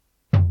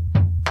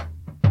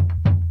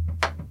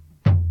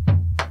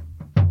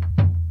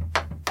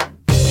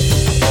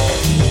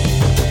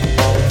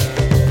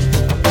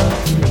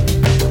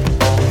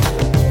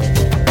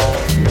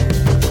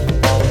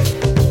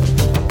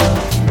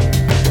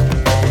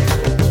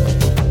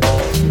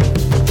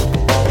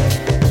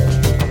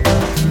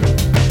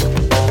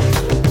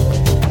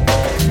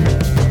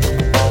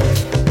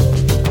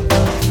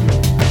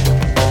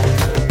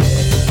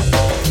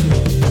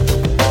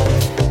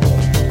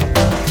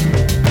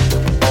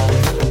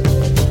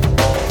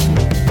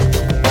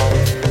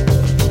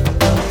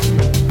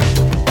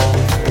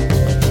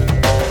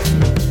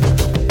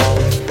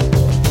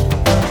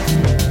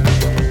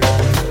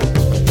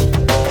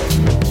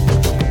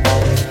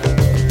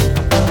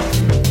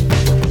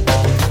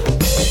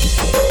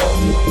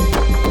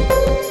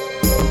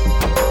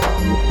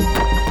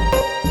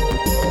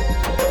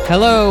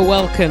Hello,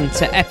 welcome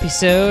to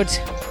episode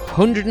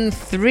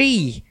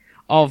 103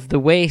 of the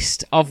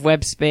Waste of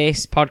Web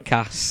Space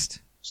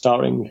podcast.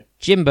 Starring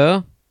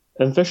Jimbo.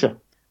 and Fisher.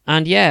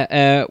 And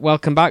yeah,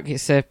 welcome back.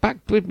 It's back.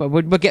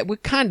 We're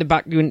kind of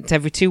back doing it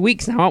every 2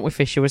 weeks now, aren't we,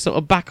 Fisher? We're sort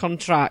of back on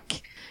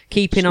track,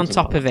 keeping on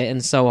top of it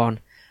and so on.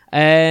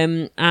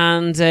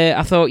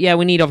 I thought, yeah,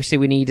 we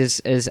need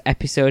as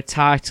episode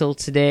title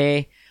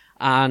today.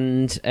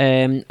 And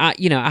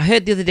I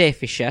heard the other day,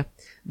 Fisher,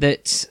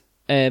 that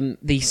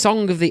the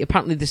song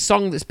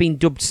that's been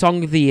dubbed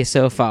Song of the Year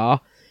so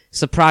far,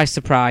 surprise,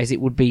 surprise, it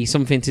would be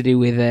something to do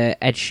with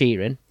Ed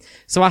Sheeran.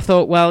 So I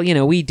thought, well,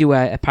 we do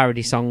a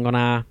parody song on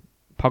our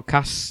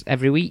podcasts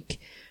every week.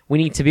 We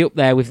need to be up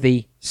there with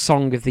the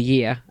Song of the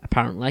Year,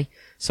 apparently.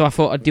 So I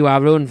thought I'd do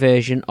our own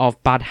version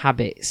of Bad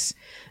Habits.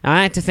 And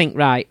I had to think,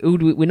 right, who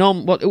do we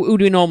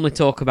normally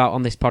talk about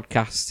on this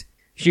podcast?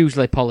 It's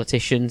usually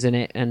politicians in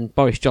it, and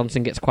Boris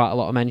Johnson gets quite a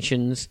lot of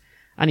mentions.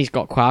 And he's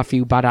got quite a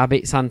few bad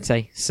habits, hasn't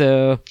he?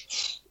 So,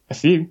 a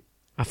few.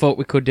 I thought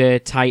we could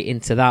tie it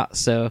into that.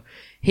 So,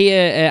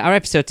 here, our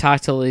episode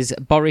title is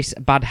Boris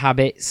Bad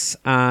Habits,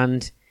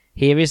 and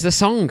here is the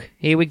song.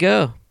 Here we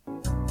go.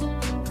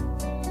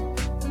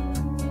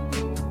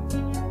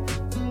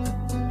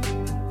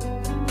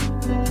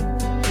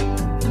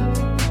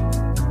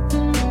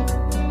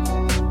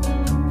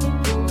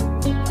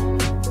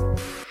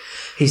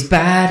 His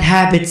bad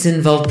habits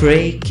involve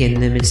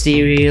breaking the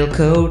ministerial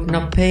code,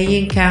 not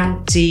paying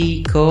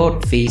county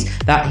court fees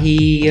that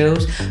he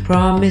owes,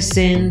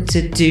 promising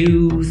to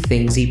do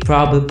things he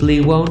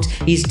probably won't.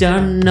 He's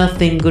done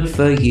nothing good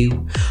for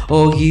you,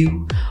 or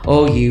you.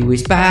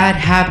 His bad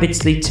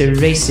habits lead to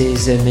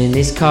racism in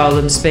his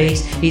column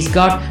space. He's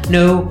got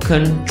no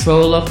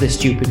control of the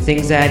stupid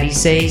things that he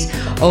says,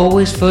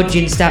 always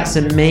fudging stats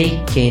and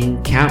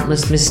making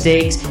countless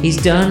mistakes. He's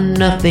done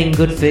nothing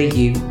good for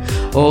you,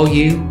 or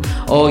you.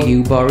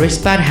 Boris,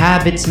 bad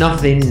habits,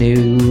 nothing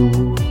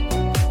new.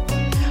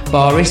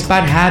 Boris,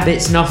 bad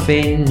habits,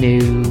 nothing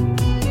new.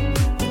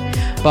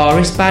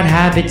 Boris, bad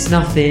habits,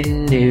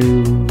 nothing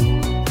new.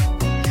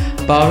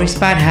 Boris,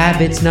 bad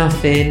habits,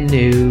 nothing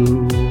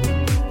new.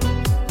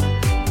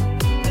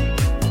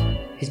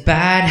 His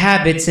bad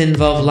habits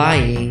involve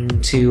lying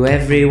to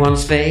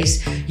everyone's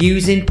face,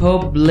 using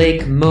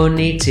public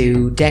money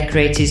to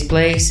decorate his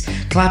place,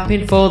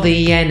 clapping for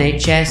the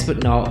NHS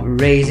but not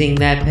raising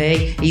their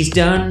pay. He's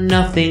done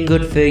nothing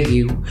good for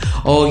you,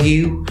 or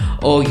you.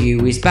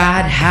 His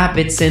bad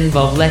habits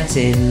involve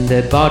letting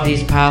the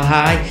bodies pile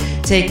high,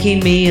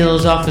 taking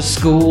meals off of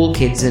school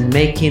kids and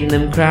making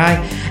them cry.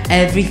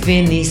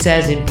 Everything he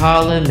says in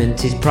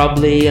Parliament is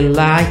probably a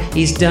lie.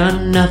 He's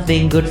done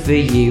nothing good for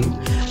you,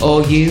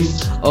 or you.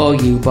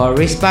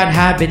 Boris, bad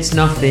habits,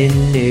 nothing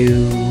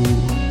new.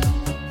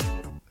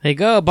 There you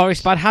go,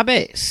 Boris, bad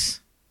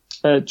habits.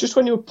 Just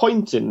when you were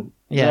pointing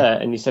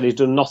there and you said he's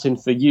done nothing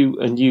for you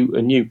and you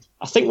and you,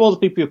 I think one of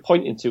the people you're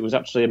pointing to was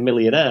actually a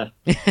millionaire.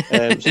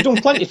 So he's done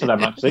plenty for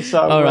them, actually. So,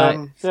 all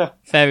right. Yeah.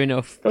 Fair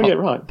enough. Got it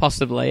right.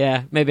 Possibly,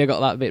 yeah. Maybe I got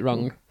that a bit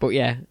wrong. But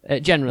yeah,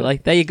 generally,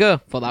 there you go.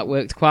 Thought that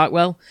worked quite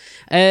well.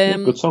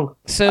 Good song.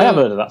 So, I have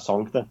heard of that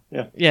song, then.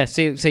 Yeah. Yeah,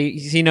 so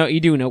you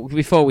do know,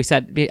 before I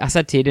said to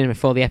you, didn't I,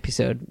 before the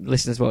episode,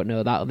 listeners won't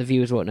know that, or the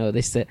viewers won't know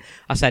this, that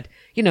I said,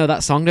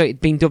 that song, it's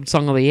been dubbed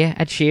Song of the Year,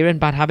 Ed Sheeran,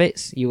 Bad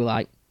Habits. You were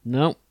like,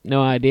 no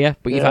idea,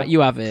 but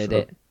you have heard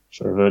it.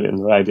 Sure, I've heard it on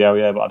the radio,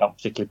 yeah, but I don't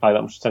particularly pay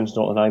that much attention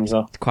to what the names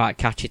are. It's quite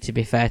catchy, to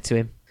be fair to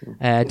him.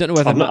 Don't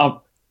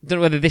know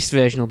whether this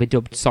version will be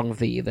dubbed Song of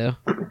the Year, though.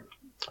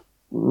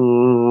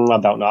 I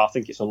don't know. I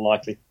think it's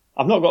unlikely.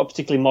 I've not got a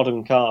particularly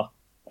modern car.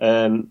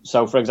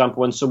 So, for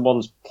example, when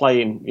someone's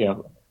playing,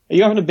 are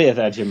you having a beer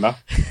there, Jimbo?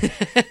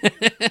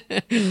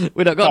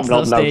 We're not got to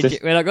that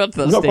stage. We're not got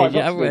to that stage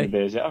yet, have we?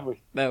 Beers yet, have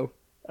we? No.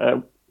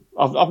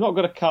 I've not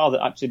got a car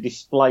that actually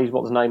displays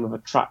what the name of a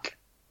track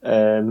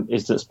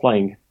is that's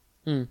playing.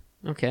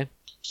 Okay.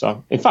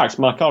 So, in fact,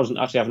 my car doesn't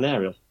actually have an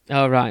aerial.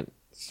 Oh, right.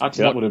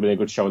 Actually, that would have been a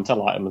good show and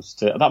tell item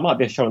that might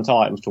be a show and tell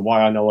item as to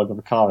why I no longer have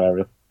a car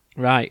aerial.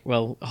 Right.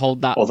 Well,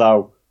 hold that.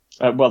 Although,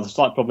 the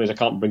slight problem is I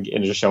can't bring it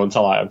in as a show and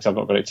tell item because I've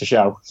not got it to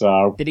show.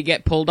 So, did it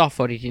get pulled off,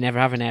 or did you never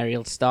have an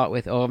aerial to start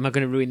with, or am I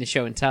going to ruin the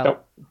show and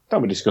tell?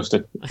 Don't be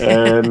disgusted.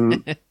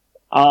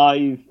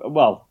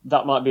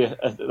 That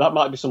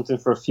might be something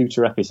for a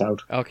future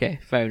episode. Okay,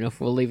 fair enough.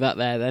 We'll leave that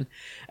there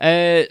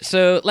then.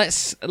 So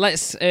let's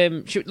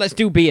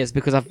do beers,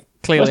 because I've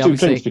clearly let's do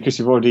drinks because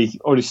you've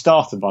already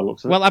started by the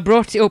looks of it. Well, I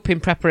brought it up in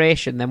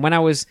preparation. Then when I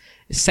was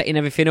setting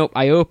everything up,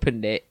 I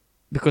opened it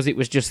because it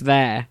was just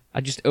there.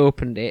 I just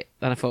opened it,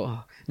 and I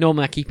thought,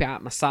 normally I keep it out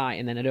of my sight,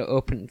 and then I don't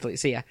open it until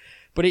it's here.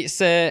 But it's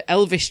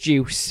Elvis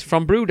Juice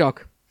from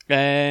Brewdog.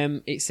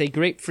 It's a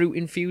grapefruit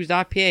infused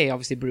IPA.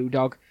 Obviously,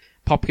 Brewdog,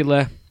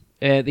 popular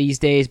these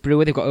days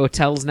brewer. They've got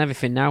hotels and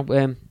everything now.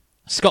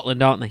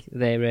 Scotland, aren't they?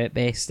 They're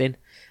based in.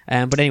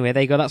 But anyway,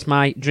 there you go. That's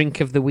my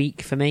drink of the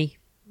week for me.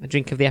 A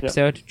drink of the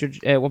episode.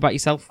 Yeah. What about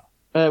yourself?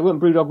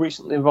 Weren't Brewdog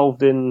recently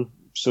involved in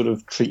sort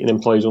of treating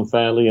employees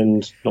unfairly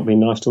and not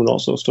being nice to them and all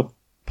that sort of stuff?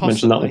 Possibly.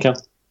 Mention that they can.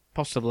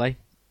 Possibly.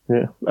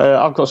 Yeah.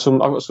 I've got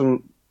some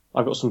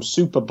I've got some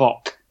Super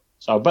Bock.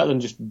 So better than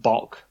just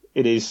Bock.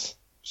 It is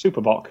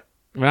Super Bock.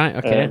 Right.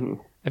 Okay.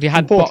 Have you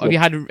had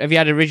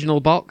original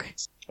Bock?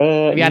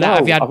 Have you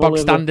had Bock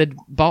standard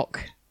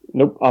Bock?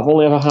 Nope. I've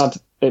only ever had.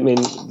 I mean,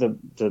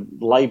 the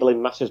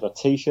labelling matches my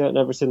T-shirt and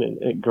everything.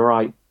 It's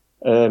great.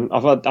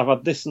 I've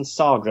had this and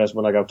Sagres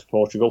when I go to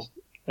Portugal.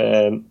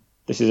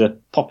 This is a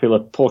popular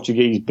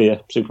Portuguese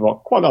beer, Super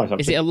Bock. Quite nice.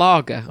 Actually. Is it a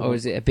lager or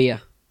is it a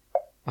beer?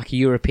 Like a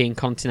European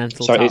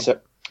continental. So it's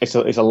a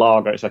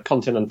lager. It's a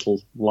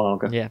continental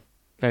lager. Yeah.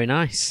 Very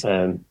nice.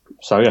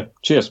 So yeah,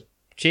 cheers.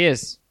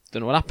 Cheers.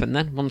 Don't know what happened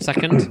then. 1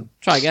 second.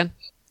 Try again.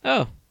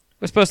 Oh,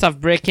 we're supposed to have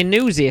breaking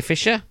news here,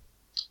 Fisher.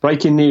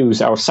 Breaking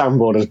news, our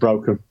soundboard has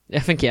broken. I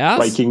think it has.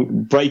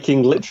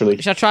 Breaking literally.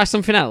 Should I try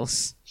something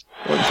else?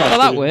 Oh,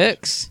 that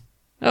works.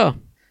 Oh,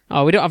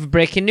 we don't have a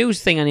breaking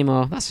news thing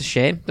anymore. That's a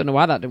shame. Don't know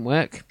why that didn't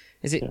work.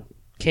 Is it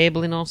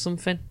cabling or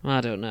something?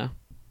 I don't know.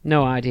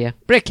 No idea.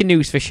 Breaking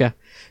news, Fisher.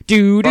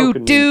 Do. What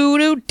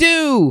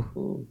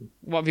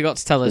have you got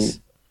to tell us?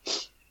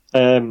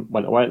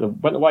 Went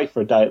away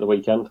for a day at the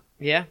weekend.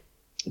 Yeah.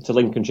 To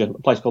Lincolnshire, a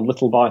place called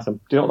Little Bytham.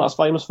 Do you know what that's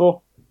famous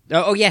for?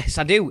 Oh yes,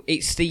 I do.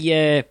 It's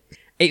the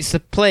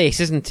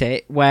place, isn't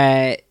it?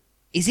 Where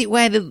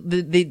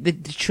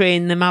the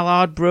train, the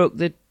Mallard broke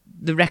the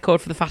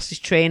record for the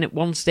fastest train at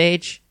one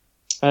stage?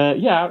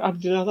 Yeah, how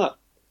did you know that?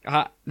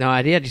 No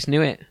idea, I just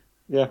knew it.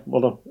 Yeah,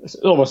 well done. It's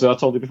almost as I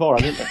told you before,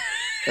 didn't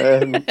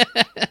it?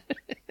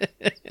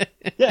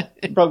 Yeah,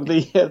 it broke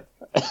the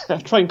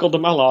train called the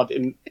Mallard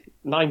in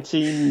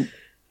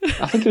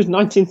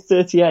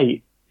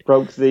 1938.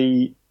 Broke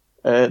the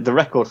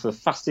record for the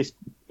fastest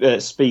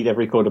speed ever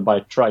recorded by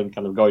a train,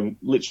 kind of going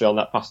literally on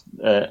that past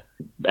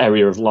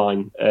area of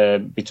line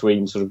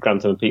between sort of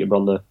Grantham and Peterborough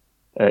on the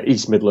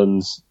East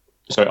Midlands,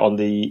 on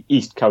the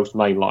East Coast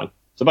main line.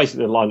 So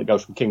basically the line that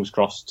goes from King's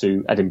Cross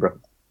to Edinburgh.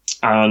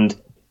 And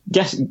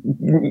there's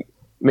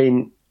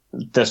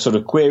sort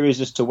of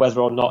queries as to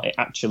whether or not it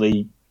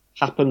actually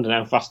happened and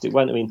how fast it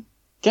went. I mean,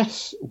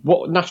 guess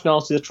what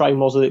nationality the train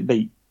was that it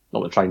beat?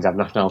 Not that trains have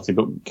nationality,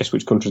 but guess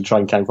which country the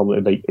train came from that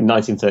it beat in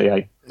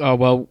 1938. Oh,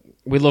 well,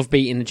 we love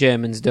beating the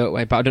Germans, don't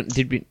we? But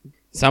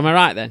so am I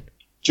right then?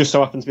 Just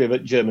so happens to be a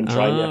German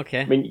train, yeah. Okay.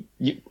 I mean,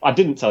 I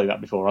didn't tell you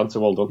that before, so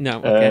well done.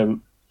 No, okay.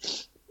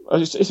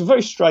 It's a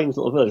very strange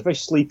little village, a very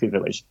sleepy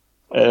village.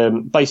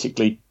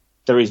 Basically,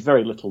 there is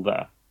very little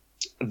there.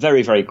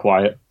 Very, very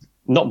quiet.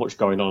 Not much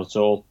going on at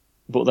all.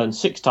 But then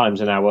 6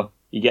 times an hour,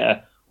 you get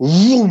a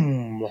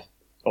vroom,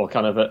 or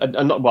kind of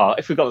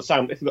if we've got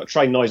a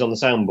train noise on the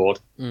soundboard,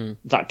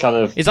 that kind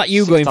of is that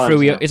you going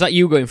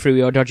through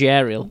your dodgy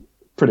aerial?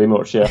 Pretty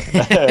much, yeah.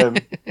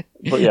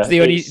 But yeah,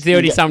 it's the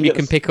only sound you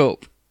can pick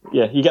up.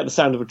 Yeah, you get the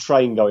sound of a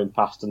train going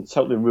past and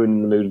totally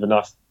ruining the mood of a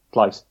nice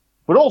place.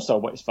 But also,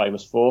 what it's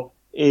famous for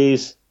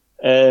is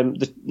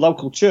the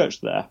local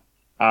church there,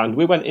 and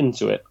we went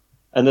into it,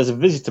 and there's a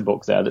visitor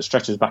book there that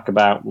stretches back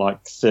about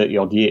 30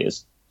 odd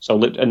years. So,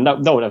 and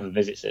no one ever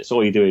visits it. So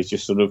all you do is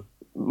just sort of,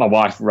 my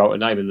wife wrote a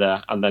name in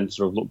there and then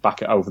sort of look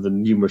back at over the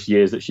numerous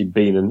years that she'd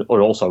been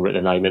or also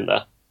written a name in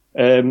there.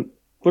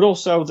 But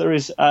also there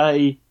is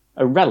a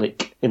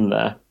relic in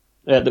there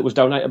that was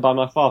donated by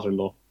my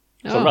father-in-law.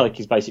 So a relic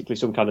is basically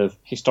some kind of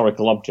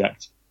historical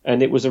object.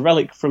 And it was a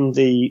relic from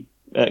the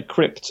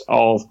crypt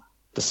of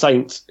the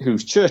saint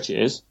whose church it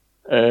is,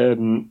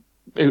 who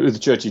the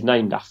church is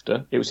named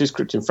after. It was his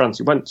crypt in France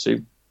he went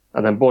to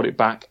and then brought it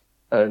back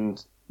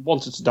and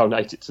wanted to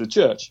donate it to the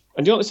church.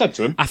 And do you know what they said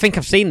to him? I think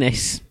I've seen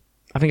this.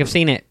 I think I've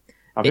seen it.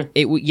 Have you?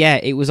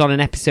 It was on an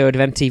episode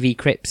of MTV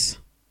Cribs.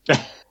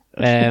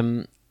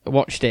 I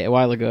watched it a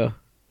while ago.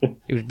 It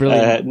was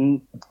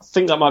brilliant. I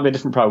think that might be a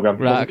different programme.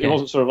 Right, okay. It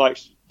wasn't sort of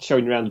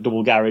showing you around the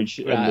double garage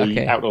and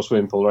the outdoor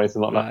swimming pool or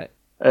anything like that.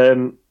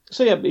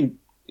 So yeah, he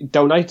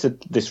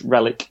donated this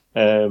relic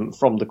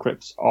from the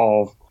crypt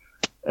of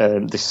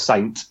this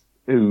saint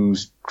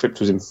whose crypt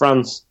was in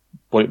France,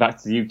 brought it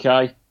back to the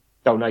UK,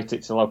 donated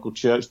it to the local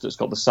church that's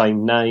got the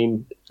same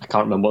name. I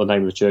can't remember what the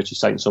name of the church is,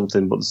 Saint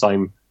something, but the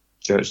same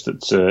church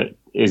that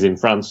is in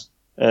France.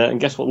 And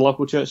guess what the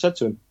local church said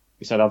to him?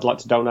 He said, I'd like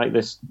to donate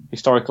this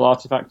historical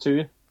artefact to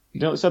you. You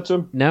know what they said to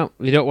him? No,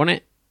 you don't want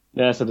it?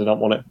 Yeah, they said they don't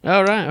want it.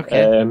 Oh, right,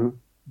 okay.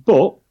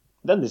 But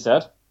then they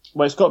said,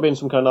 well, it's got to be in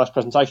some kind of nice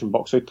presentation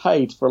box. So he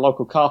paid for a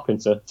local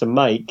carpenter to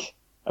make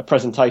a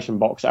presentation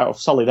box out of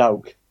solid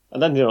oak.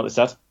 And then you know what they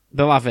said?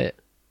 They'll have it.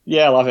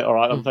 Yeah, I'll have it. All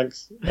right, then,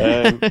 thanks.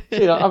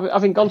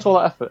 Having gone to all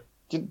that effort,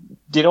 do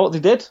you know what they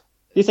did? Do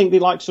you think they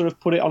sort of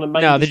put it on a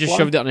main No, they display? just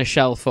shoved it on a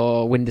shelf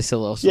or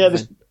windowsill or something. Yeah,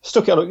 they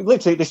stuck it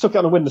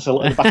on a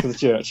windowsill at the back of the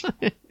church.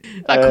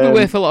 That could be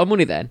worth a lot of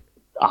money then.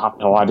 I have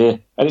no idea.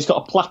 And it's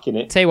got a plaque in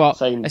it. Tell you what,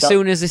 saying, as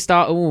soon as they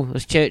start,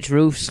 there's church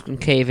roofs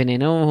caving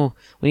in. Oh,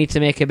 we need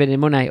to make a bit of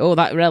money. Oh,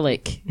 that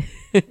relic.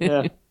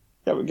 Yeah,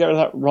 get rid of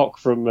that rock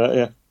from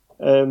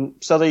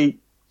So they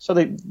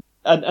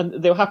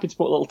and they were happy to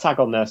put a little tag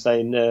on there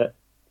saying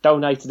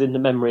donated in the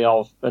memory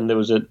of, and there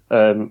was a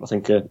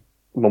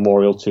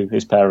memorial to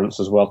his parents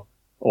as well.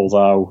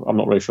 Although I'm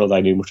not really sure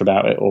they knew much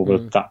about it or were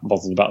that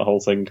bothered about the whole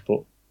thing,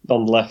 but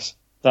nonetheless,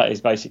 that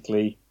is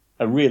basically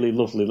a really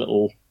lovely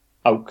little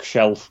oak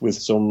shelf with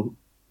some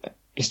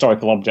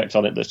historical objects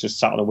on it that's just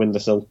sat on a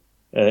windowsill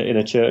in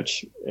a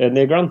church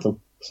near Grantham.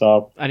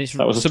 So and it's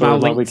that was a somehow story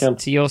of my linked weekend.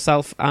 to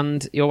yourself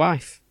and your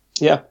wife.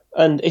 Yeah,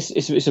 and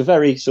it's a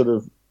very sort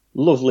of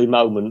lovely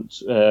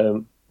moment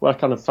where I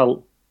kind of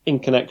felt in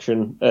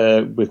connection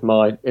with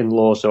my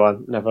in-laws who I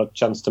never had a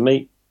chance to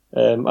meet.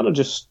 And I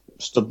just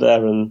stood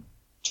there and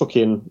took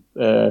in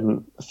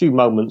a few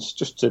moments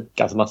just to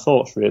gather my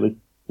thoughts, really.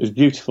 It was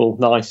beautiful,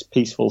 nice,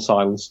 peaceful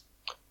silence.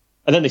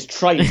 And then this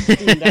train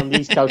steamed down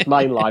the East Coast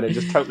Main Line and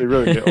just totally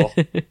ruined it all.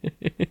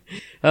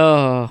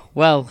 Oh,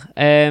 well,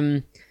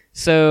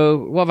 so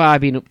what have I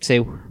been up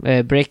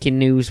to? Breaking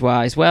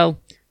news-wise? Well,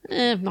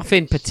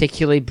 nothing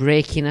particularly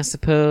breaking, I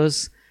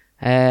suppose.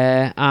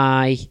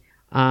 I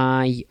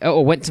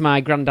went to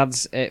my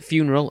granddad's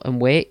funeral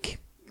and wake,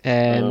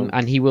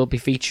 and he will be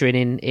featuring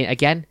in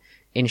again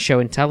in show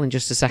and tell in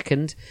just a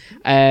second.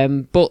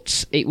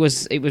 But it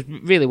was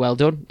really well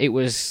done. It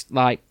was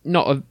like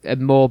not a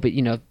morbid,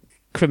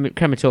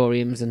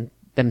 crematoriums and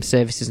them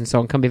services and so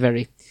on can be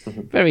very,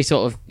 very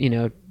sort of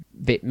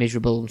bit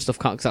miserable and stuff.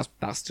 Because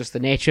that's just the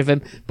nature of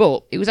them.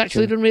 But it was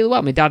actually done really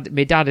well. My dad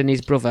and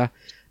his brother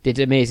did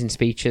amazing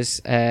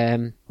speeches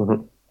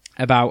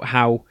about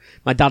how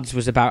my dad's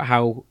was about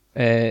how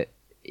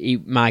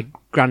my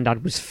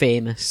granddad was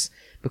famous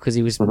because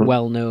he was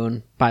well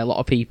known by a lot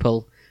of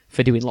people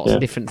for doing lots of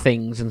different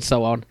things and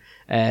so on.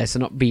 So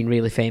not being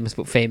really famous,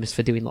 but famous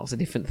for doing lots of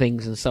different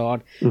things and so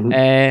on.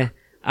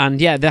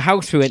 And yeah, the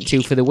house we went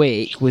to for the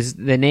wake was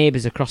the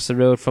neighbours across the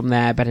road from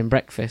their bed and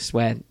breakfast,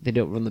 where they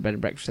don't run the bed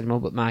and breakfast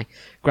anymore, but my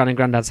gran and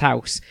granddad's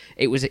house.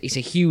 It's a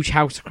huge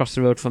house across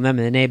the road from them,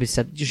 and the neighbours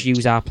said, just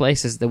use our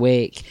place as the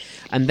wake.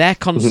 And their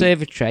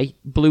conservatory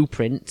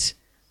blueprint,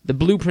 the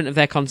blueprint of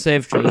their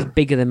conservatory is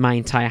bigger than my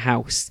entire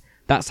house.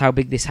 That's how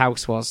big this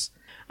house was.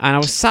 And I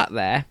was sat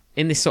there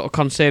in this sort of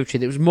conservatory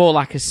that was more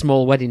like a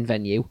small wedding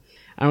venue.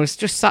 And I was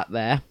just sat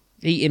there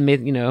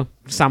eating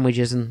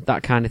sandwiches and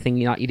that kind of thing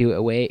like you do at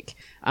a wake.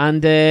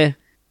 And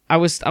I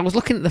was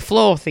looking at the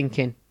floor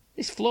thinking,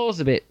 this floor's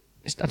a bit...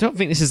 I don't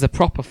think this is the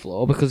proper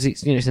floor because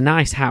it's it's a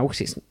nice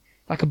house. It's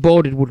like a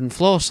boarded wooden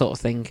floor sort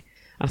of thing.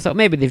 And I thought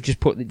maybe they've just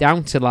put it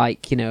down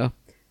to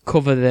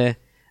cover the...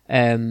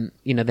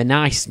 the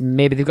nice...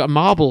 Maybe they've got a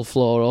marble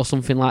floor or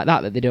something like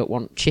that they don't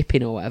want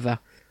chipping or whatever.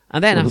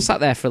 And then I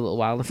sat there for a little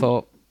while and I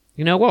thought,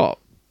 you know what?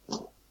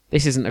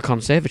 This isn't a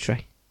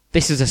conservatory.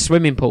 This is a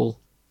swimming pool.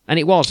 And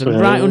it was. And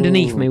right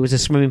underneath me was a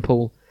swimming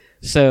pool.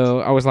 So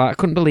I was like, I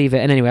couldn't believe it.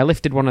 And anyway, I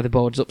lifted one of the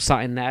boards up,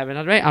 sat in there, and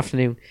had a great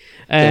afternoon.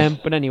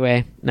 But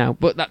anyway, no.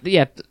 But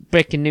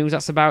breaking news,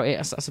 that's about it,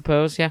 I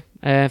suppose,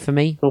 for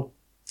me. Cool.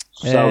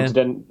 So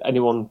did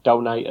anyone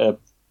donate a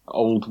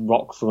old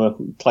rock from a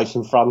place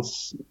in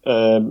France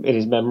in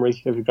his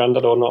memory of your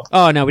granddad or not?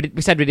 Oh, no,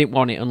 we said we didn't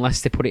want it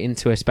unless they put it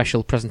into a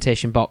special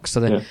presentation box. So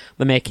they're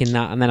making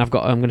that, and then I'm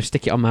going to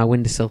stick it on my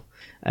windowsill.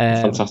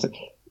 Fantastic.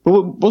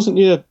 But wasn't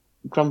your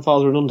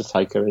grandfather an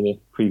undertaker in a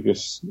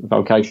previous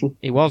vocation?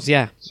 He was,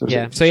 yeah. So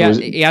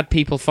he had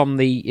people from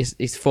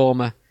his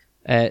former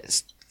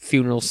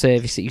funeral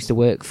service that he used to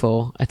work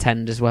for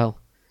attend as well.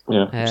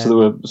 Yeah, so there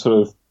were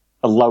sort of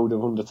a load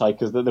of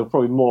undertakers. There were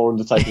probably more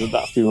undertakers at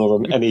that funeral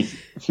than any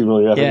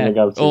funeral you're ever going to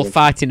go to. All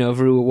fighting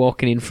over who were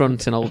walking in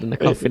front and holding the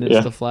coffin and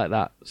stuff like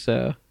that.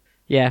 So,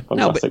 yeah.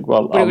 Fantastic.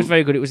 No, but it was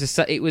very good. It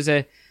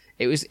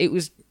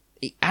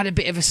had a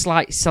bit of a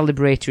slight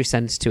celebratory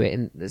sense to it,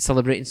 and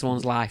celebrating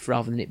someone's life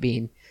rather than it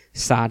being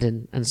sad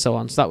and so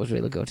on. So that was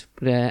really good.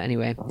 But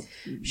anyway,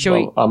 shall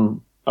we?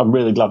 I'm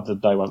really glad the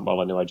day went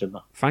well anyway, Jim.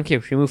 Thank you.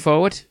 Shall we move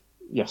forward?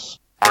 Yes.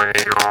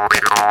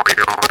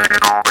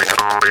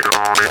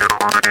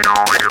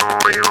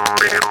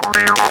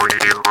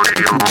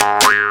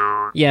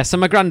 Yeah, so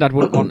my granddad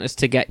wouldn't want us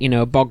to get,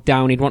 bogged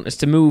down. He'd want us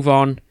to move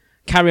on,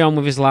 carry on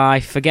with his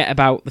life, forget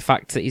about the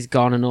fact that he's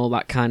gone and all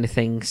that kind of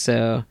thing.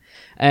 So,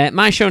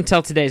 my show and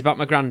tell today is about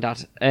my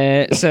granddad.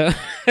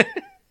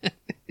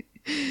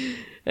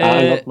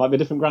 Might be a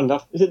different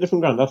granddad. Is it a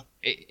different granddad?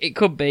 It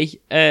could be.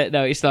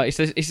 No, it's not. It's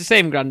the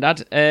same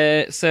granddad.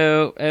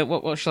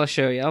 What shall I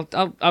show you?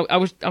 I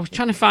was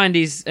trying to find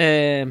his.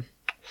 Where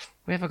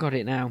have I got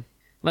it now?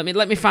 Let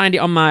me find it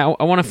on my.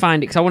 I want to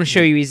find it because I want to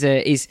show you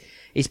his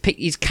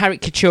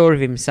caricature of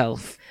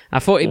himself. I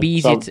thought it'd be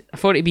easy. I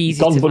thought it'd be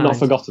easy. Gone to but find. not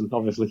forgotten,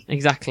 obviously.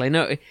 Exactly.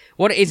 No,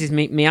 what it is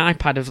my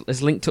iPad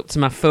has linked up to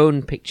my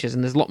phone pictures,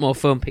 and there's a lot more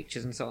phone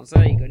pictures and so on. So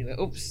there you go. Anyway,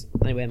 oops.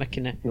 Anyway, I'm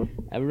making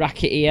a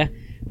racket here.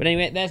 But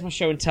anyway, there's my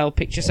show and tell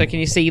picture. So can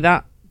you see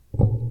that?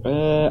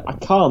 I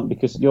can't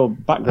because your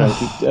background.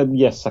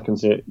 Yes, I can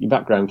see it. Your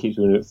background keeps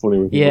being a bit funny.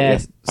 With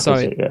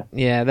sorry.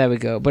 Yeah, there we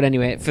go. But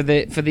anyway, for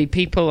the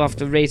people, I have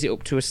to raise it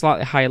up to a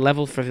slightly higher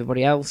level for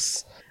everybody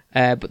else.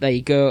 But there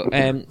you go.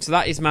 So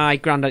that is my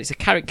granddad. It's a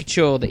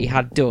caricature that he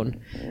had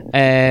done.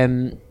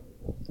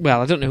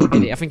 Well, I don't know who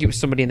did it. I think it was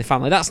somebody in the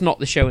family. That's not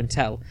the show and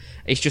tell.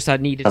 It's just I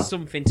needed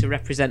something to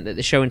represent that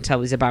the show and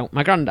tell is about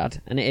my granddad,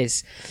 and it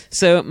is.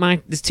 So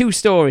there's two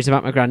stories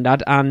about my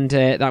granddad, and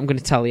that I'm going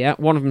to tell you.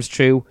 One of them's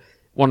true.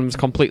 One of them's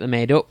completely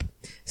made up.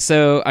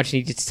 So I just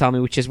need you to tell me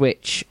which is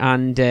which.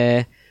 And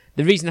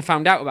the reason I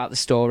found out about the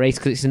story is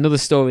because it's another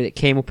story that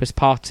came up as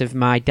part of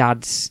my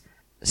dad's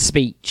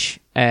speech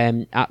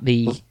at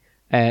the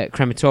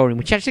crematorium,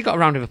 which actually got a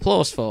round of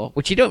applause for,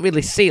 which you don't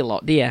really see a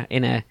lot, do you,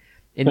 in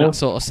that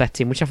sort of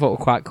setting, which I thought were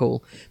quite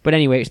cool. But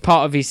anyway, it's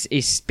part of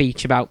his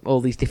speech about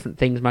all these different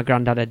things my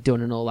granddad had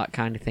done and all that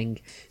kind of thing.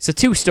 So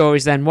 2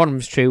 stories then, one of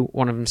them's true,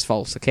 one of them's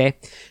false, okay?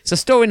 So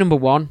story number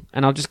 1,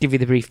 and I'll just give you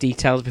the brief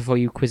details before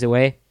you quiz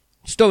away.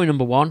 Story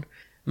number 1,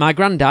 my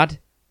granddad...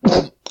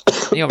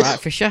 You alright,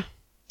 Fisher?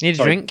 Need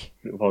a drink?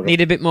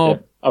 Need a bit more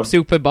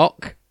Super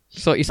Bock?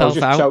 Sort yourself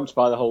out. I was just choked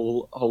by the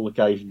whole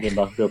occasion, didn't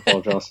I? I do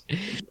apologise.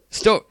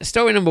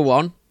 Story number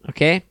 1,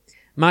 okay?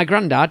 My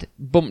granddad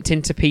bumped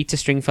into Peter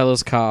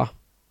Stringfellow's car.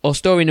 Or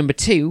story number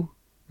 2,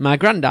 my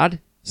granddad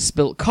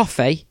spilt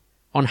coffee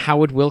on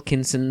Howard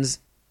Wilkinson's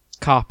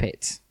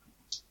carpet.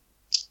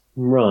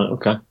 Right,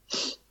 okay.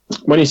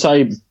 When you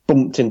say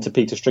bumped into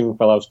Peter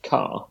Stringfellow's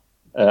car,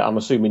 I'm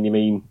assuming you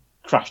mean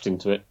crashed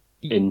into it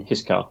in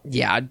his car.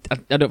 Yeah, I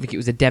don't think it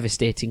was a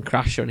devastating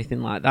crash or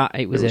anything like that.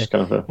 It was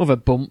kind of more of a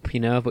bump,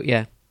 but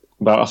yeah.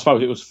 But I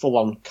suppose it was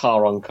full-on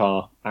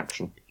car-on-car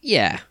action.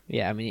 Yeah,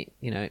 I mean,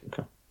 it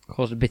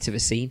caused a bit of a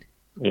scene.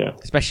 Yeah.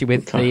 Especially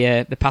with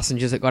the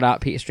passengers that got out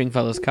of Peter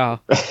Stringfellow's car.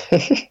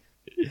 It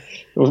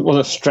wasn't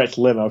a stretched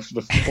limo,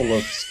 sort of full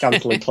of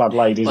scantily clad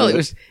ladies. Well,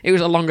 it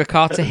was a longer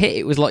car to hit.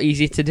 It was a lot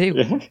easier to do.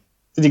 Yeah.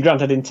 Did your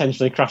granddad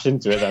intentionally crash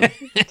into it then?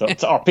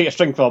 Peter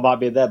Stringfellow might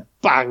be there.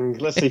 Bang!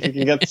 Let's see if we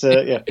can get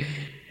to...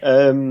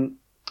 Yeah.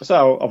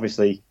 So,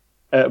 obviously,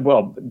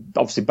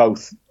 obviously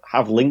both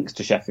have links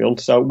to Sheffield.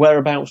 So,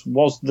 whereabouts did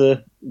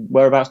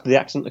the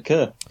accident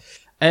occur?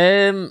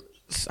 To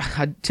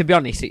be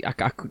honest,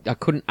 I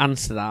couldn't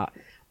answer that.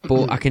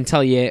 But I can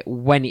tell you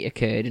when it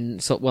occurred,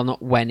 and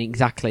not when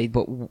exactly,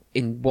 but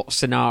in what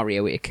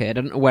scenario it occurred.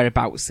 I don't know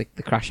whereabouts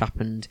the crash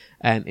happened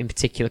in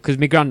particular, because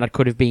my granddad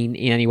could have been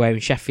in anywhere in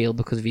Sheffield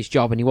because of his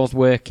job, and he was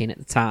working at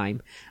the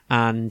time,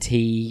 and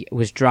he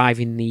was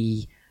driving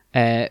the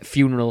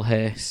funeral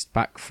hearse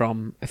back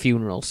from a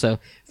funeral. So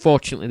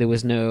fortunately, there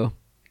was no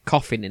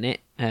coffin in it.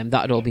 That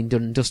had all been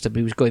done and dusted, but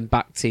he was going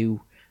back to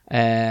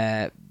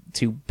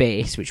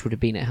base, which would have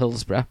been at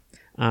Hillsborough,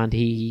 and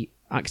he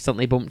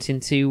accidentally bumped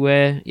into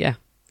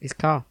his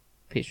car,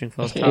 Peter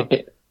Stringfellow's car.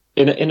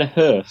 In a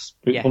hearse?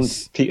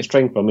 Yes. Peter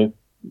Stringfellow, I mean,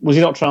 was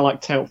he not trying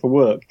to tout for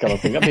work kind of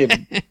thing?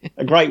 That'd be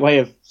a great way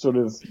of sort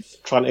of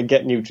trying to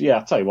get new... Yeah,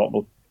 I'll tell you what,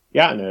 we'll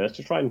get out in a hearse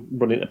to try and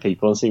run into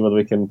people and see whether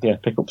we can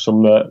pick up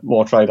some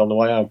more trade on the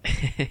way home.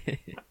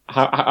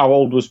 How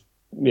old was...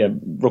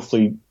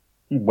 roughly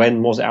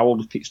when was it? How old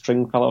was Peter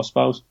Stringfellow, I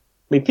suppose?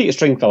 I mean, Peter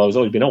Stringfellow has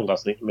always been old,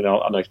 hasn't he? I mean,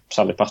 I know he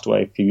sadly passed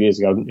away a few years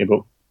ago, didn't he?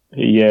 But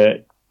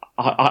he...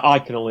 I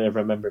can only ever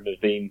remember him as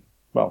being,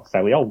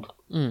 fairly old.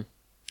 So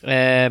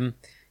I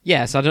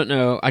don't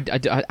know.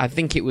 I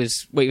think it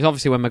was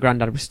obviously when my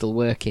granddad was still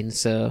working,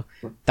 so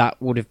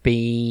that would have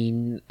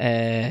been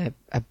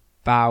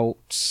about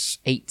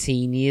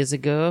 18 years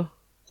ago.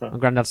 My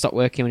granddad stopped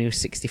working when he was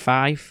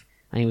 65,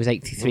 and he was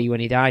 83 when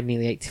he died,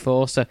 nearly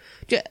 84. So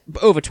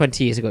over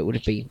 20 years ago it would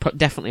have been.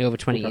 Definitely over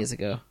 20 years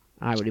ago,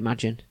 I would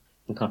imagine.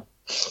 Okay.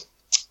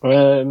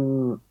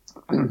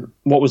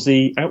 What was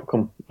the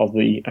outcome of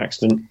the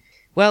accident?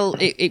 Well,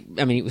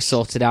 it was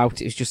sorted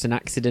out. It was just an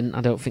accident.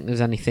 I don't think there was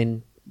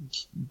anything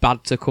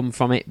bad to come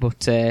from it.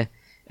 But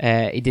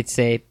he did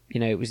say,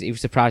 he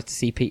was surprised to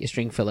see Peter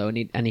Stringfellow,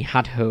 and he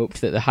had hoped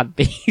that there had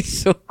been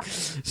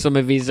some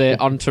of his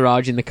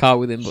entourage in the car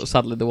with him, but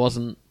sadly there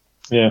wasn't.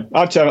 Yeah,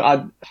 actually,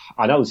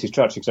 I know this is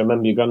tragic because I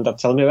remember your granddad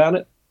telling me about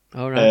it.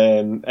 All right.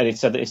 And he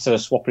said that instead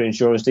of swapping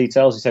insurance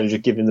details, he said he'd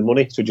just give him the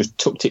money, so he just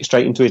tucked it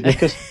straight into his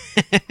knickers.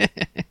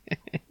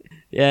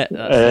 Yeah.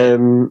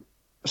 That's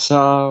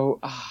so.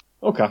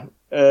 Okay.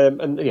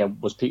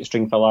 Was Peter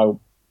Stringfellow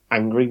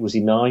angry? Was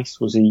he nice?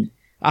 Was he...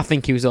 I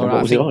think he was all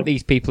right. I think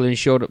these people are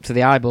insured up to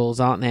the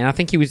eyeballs, aren't they? And I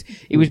think he was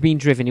being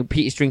driven.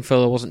 Peter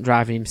Stringfellow wasn't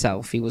driving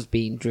himself. He was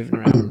being driven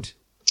around.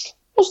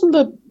 Wasn't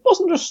there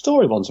a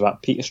story once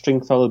about Peter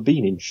Stringfellow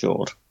being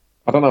insured?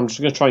 I don't know. I'm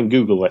just going to try and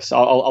Google this.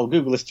 I'll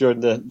Google this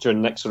during the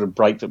next sort of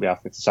break that we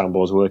have if the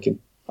soundboard's working.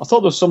 I thought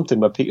there was something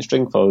where Peter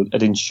Stringfellow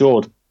had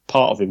insured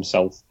part of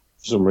himself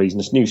for some reason.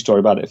 There's a news story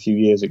about it a few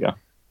years ago.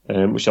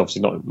 Which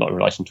obviously not in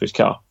relation to his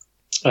car.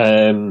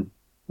 I don't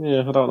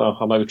know.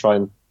 I'll maybe try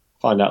and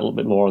find out a little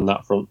bit more on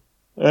that front.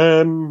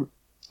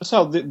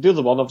 So the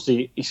other one,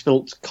 obviously, he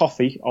spilt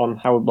coffee on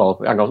Howard...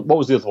 Well, hang on. What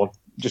was the other one?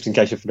 Just in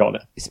case you've forgotten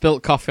it. He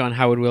spilt coffee on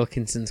Howard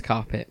Wilkinson's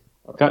carpet.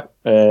 Okay.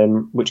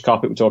 Which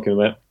carpet we're talking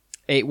about?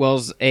 It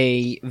was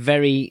a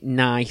very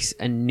nice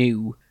and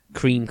new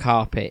cream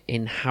carpet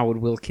in Howard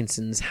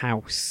Wilkinson's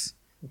house.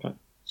 Okay.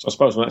 So I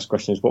suppose my next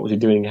question is, what was he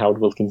doing in Howard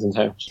Wilkinson's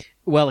house?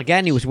 Well,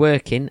 again, he was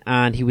working,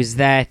 and he was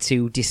there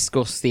to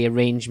discuss the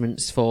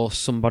arrangements for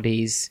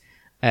somebody's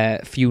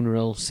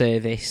funeral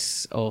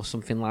service or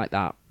something like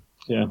that.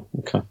 Yeah,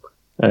 okay.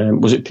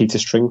 Was it Peter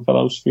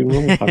Stringfellow's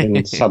funeral,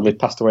 having sadly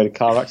passed away in a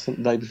car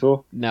accident the day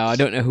before? No, I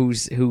don't know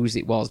whose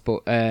it was,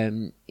 but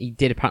he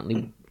did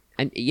apparently...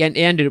 And he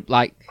ended up,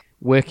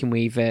 working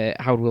with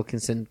Howard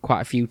Wilkinson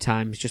quite a few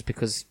times, just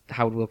because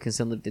Howard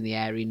Wilkinson lived in the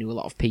area, knew a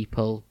lot of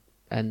people,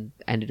 and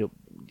ended up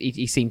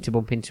he seemed to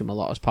bump into him a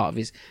lot as part of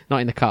his,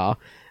 not in the car,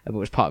 but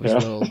as part of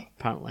his role,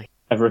 apparently.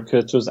 Ever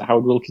occurred to us that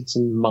Howard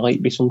Wilkinson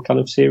might be some kind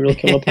of serial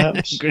killer,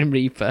 perhaps? Grim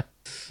Reaper.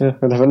 Yeah,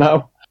 I never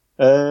know.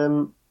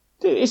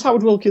 Is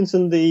Howard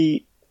Wilkinson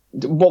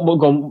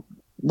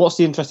what's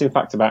the interesting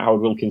fact about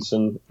Howard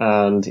Wilkinson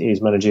and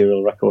his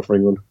managerial record for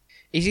England?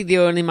 Is he the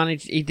only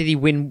manager? Did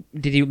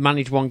he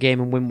manage one game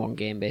and win one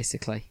game,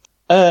 basically?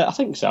 I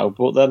think so,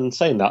 but then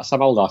saying that,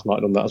 Sam Allardyce might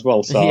have done that as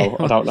well, so yeah.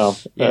 I don't know.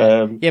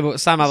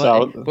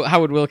 But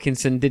Howard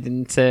Wilkinson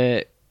didn't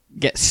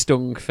get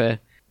stung for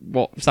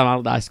what Sam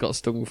Allardyce got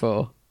stung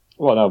for.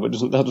 Well, no, but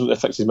that doesn't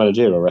affect his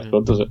managerial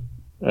record, does it?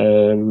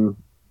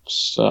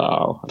 So,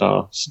 I don't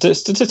know.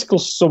 Statistical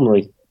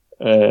summary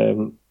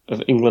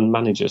of England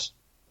managers.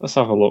 Let's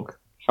have a look.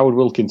 Howard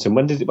Wilkinson.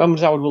 When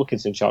was Howard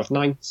Wilkinson charged?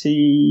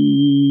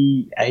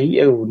 98?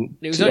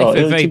 It was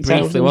only for very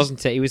briefly,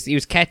 wasn't it? He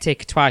was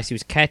caretaker twice. He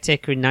was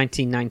caretaker in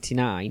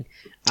 1999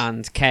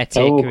 and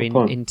caretaker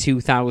in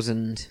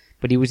 2000.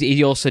 But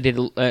he also did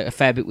a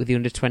fair bit with the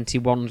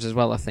under-21s as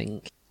well, I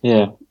think.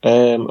 Yeah.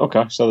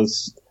 Okay. So the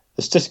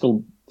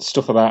statistical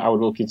stuff about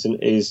Howard Wilkinson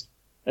is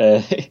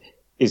I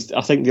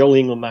think the only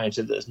England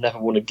manager that has never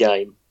won a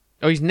game.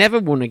 Oh, he's never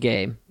won a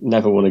game.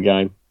 Never won a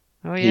game.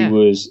 Oh yeah.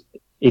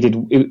 He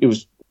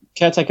was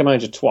caretaker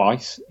manager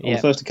twice. On the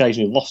first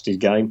occasion, he lost his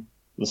game.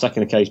 On the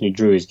second occasion, he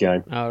drew his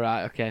game. Oh,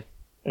 right, okay.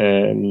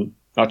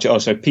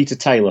 Also, Peter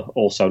Taylor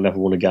also never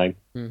won a game.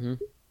 Mm-hmm.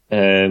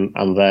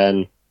 And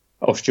then,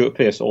 Stuart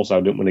Pearce also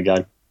didn't win a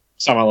game.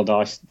 Sam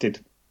Allardyce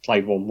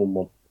played one, won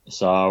one.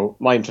 So,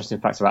 my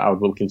interesting fact about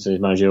Howard Wilkinson's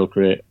managerial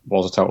career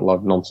was a total load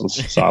of nonsense.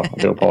 So, I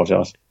do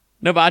apologise.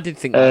 No, but I did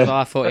think that.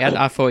 I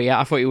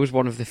thought he was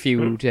one of the few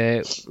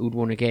who'd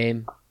won a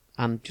game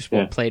and just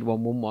played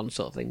one, won one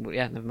sort of thing. But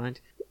yeah, never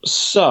mind.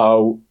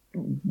 So,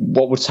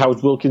 what was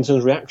Howard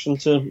Wilkinson's reaction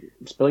to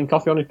spilling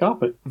coffee on his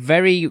carpet?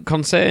 Very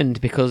concerned,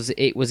 because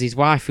it was his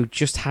wife who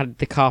just had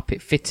the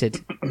carpet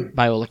fitted,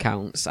 by all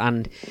accounts,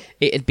 and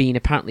it had been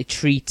apparently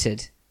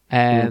treated.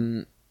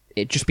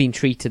 It just been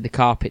treated, the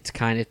carpet, to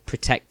kind of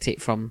protect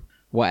it from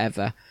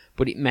whatever.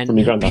 But it meant from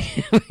your granddad.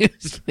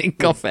 spilling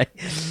coffee.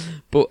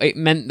 But it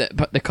meant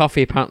that the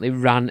coffee apparently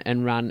ran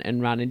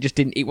and just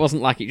didn't. It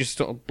wasn't like it just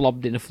sort of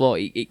blobbed in the floor.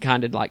 It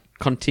kind of like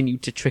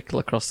continued to trickle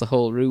across the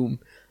whole room.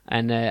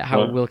 And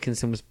Howard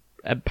Wilkinson was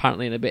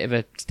apparently in a bit of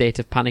a state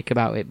of panic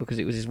about it, because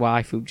it was his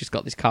wife who just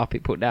got this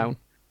carpet put down.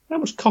 How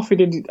much coffee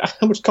did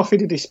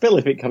he spill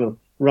if it kind of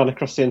ran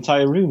across the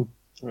entire room?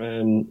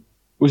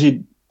 Was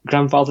he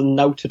grandfather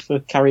noted for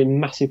carrying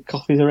massive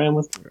coffees around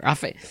with? I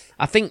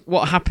think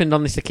what happened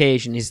on this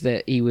occasion is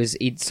that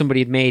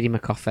somebody had made him a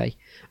coffee,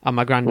 and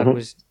my granddad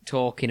was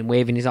talking and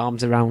waving his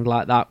arms around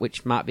like that,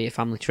 which might be a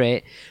family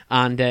trait,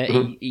 and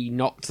he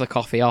knocked the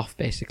coffee off,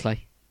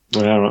 basically.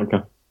 Yeah, right,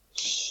 okay.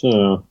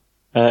 So,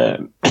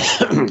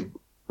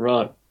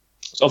 right.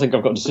 So I think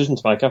I've got a decision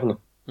to make, haven't I?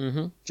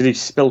 Mm-hmm. Did he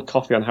spill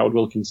coffee on Howard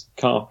Wilkinson's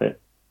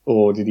carpet,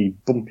 or did he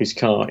bump his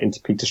car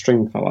into Peter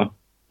Stringfellow?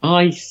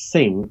 I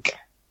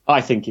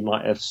think he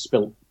might have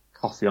spilt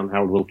coffee on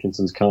Howard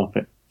Wilkinson's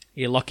carpet.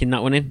 You're locking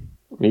that one in?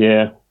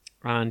 Yeah.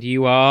 And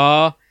you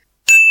are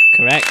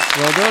correct.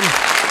 Well done.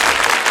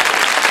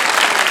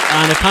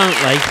 And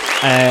apparently,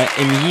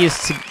 in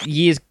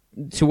years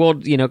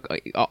toward,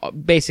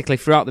 basically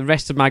throughout the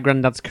rest of my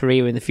granddad's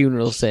career in the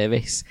funeral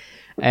service,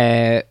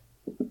 he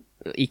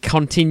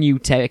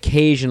continued to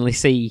occasionally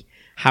see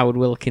Howard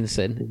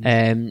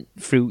Wilkinson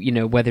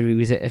through, whether he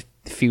was at a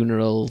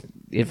funeral,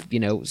 if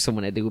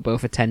someone they were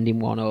both attending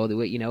one, or they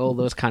were, all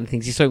those kind of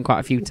things. He saw him quite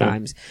a few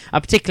times,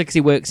 particularly because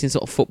he works in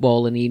sort of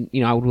football, and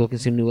Howard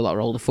Wilkinson knew a lot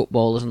of older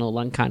footballers and all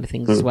that kind of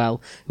things as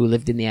well, who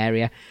lived in the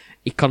area.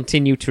 He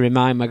continued to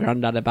remind my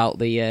granddad about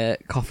the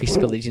coffee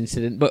spillage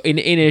incident, but in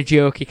a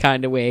jokey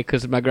kind of way,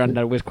 because my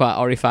granddad was quite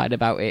horrified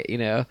about it,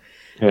 Yeah.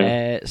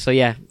 So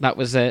yeah, that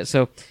was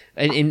so.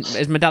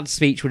 As my dad's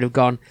speech would have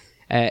gone,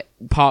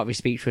 part of his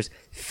speech was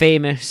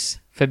famous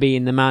for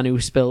being the man who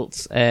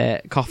spilt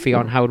coffee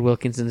on Howard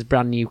Wilkinson's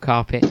brand new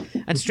carpet.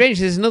 And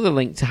strangely, there's another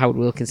link to Howard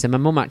Wilkinson. My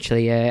mum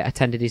actually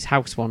attended his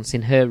house once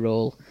in her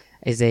role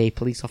as a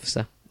police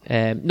officer.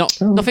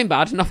 Nothing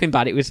bad.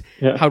 It was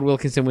Howard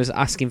Wilkinson was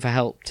asking for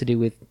help to do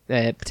with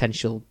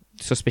potential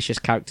suspicious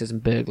characters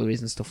and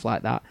burglaries and stuff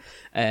like that.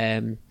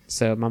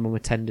 So my mum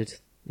attended.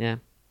 Yeah.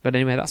 But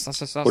anyway, that's a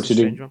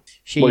strange one.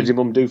 What did your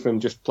mum do for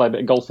him? Just play a bit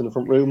of golf in the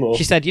front room? Or?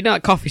 She said,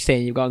 that coffee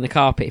stain you've got on the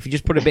carpet, if you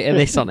just put a bit of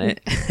this on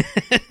it.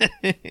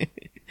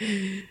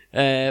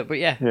 But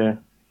yeah,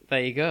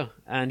 there you go.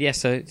 And yeah,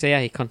 so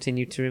he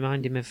continued to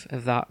remind him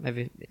of that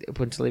up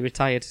until he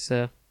retired.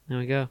 So there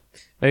we go.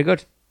 Very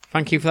good.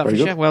 Thank you for that,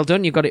 Fisher. Well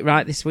done. You got it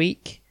right this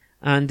week.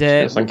 And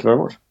yes, thank you very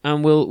much.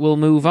 And we'll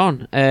move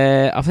on.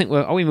 I think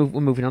we're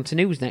moving on to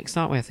news next,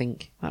 aren't we? I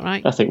think. Is that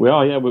right? I think we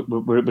are. Yeah,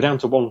 we're down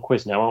to one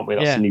quiz now, aren't we?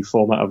 That's the new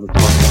format of the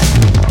podcast.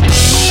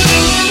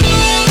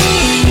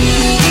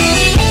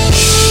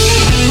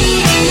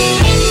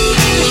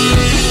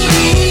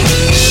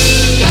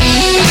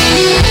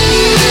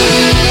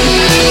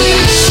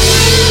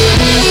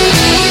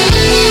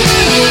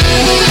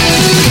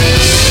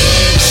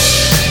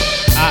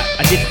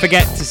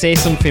 forget to say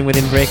something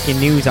within breaking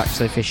news,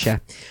 actually, Fisher.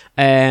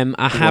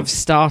 I have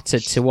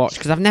started to watch,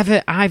 because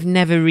I've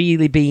never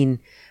really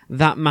been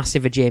that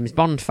massive a James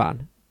Bond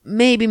fan.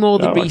 Maybe more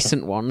the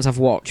recent ones I've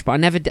watched, but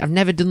I've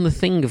never done the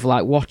thing of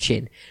like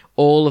watching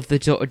all of the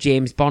sort of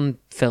James Bond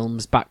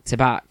films back to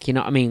back. You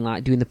know what I mean?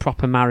 Like doing the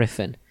proper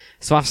marathon.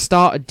 So I've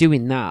started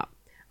doing that,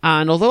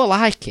 and although I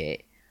like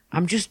it,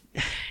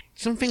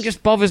 something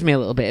just bothers me a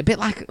little bit. A bit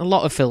like a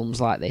lot of films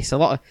like this, a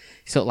lot of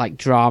sort of like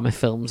drama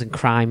films and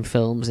crime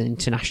films and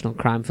international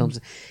crime films.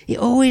 It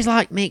always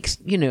like makes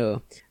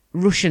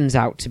Russians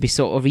out to be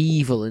sort of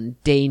evil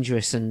and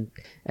dangerous and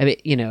a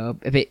bit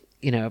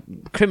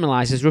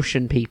criminalizes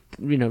Russian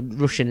people,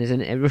 Russia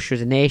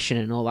as a nation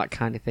and all that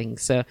kind of thing.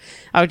 So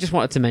I just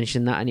wanted to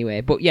mention that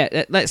anyway. But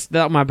yeah, that's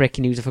my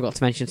breaking news I forgot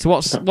to mention. So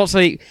what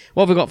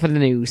have we got for the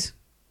news?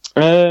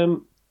 I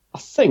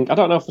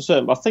don't know for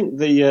certain, but I think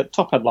the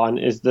top headline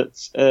is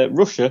that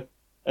Russia,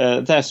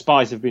 their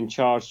spies have been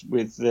charged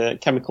with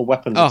chemical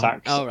weapons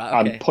attacks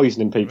and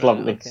poisoning people,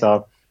 haven't they? Okay.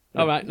 So,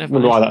 all right, never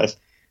wonder mind. Why that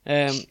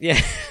is. Yeah.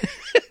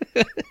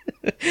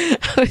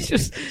 I was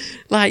just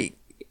like,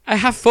 I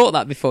have thought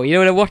that before.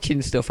 When I'm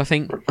watching stuff, I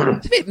think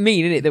it's a bit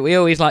mean, isn't it, that we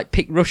always like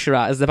pick Russia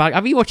out as the bag.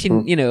 Have you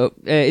watching?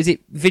 Is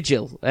it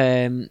Vigil?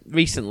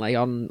 Recently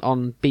on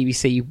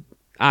BBC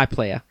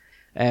iPlayer,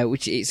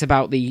 which it's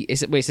about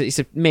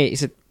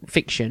it's a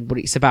fiction, but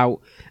it's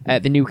about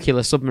the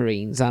nuclear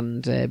submarines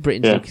and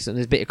Britain's nuclear. And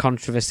there's a bit of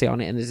controversy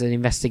on it, and there's an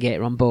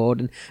investigator on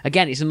board. And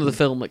again, it's another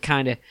film that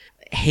kind of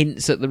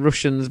hints at the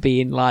Russians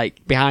being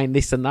like behind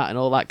this and that and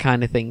all that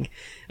kind of thing.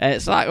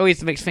 So that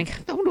always makes me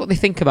think, I wonder what they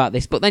think about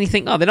this. But then you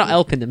think, they're not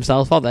helping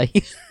themselves, are they?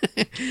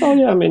 Oh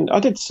yeah, I mean,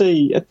 I did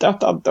see. I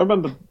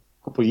remember a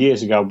couple of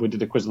years ago we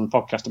did a quiz on the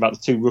podcast about the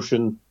two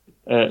Russian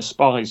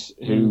spies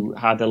who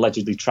had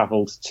allegedly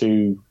travelled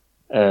to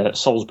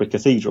Salisbury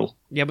Cathedral.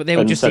 Yeah, but they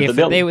were just here.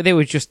 They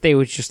were just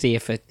here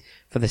for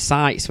the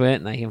sights,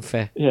 weren't they? And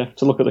to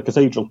look at the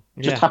cathedral.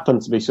 It just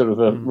happened to be sort of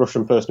a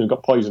Russian person who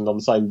got poisoned on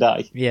the same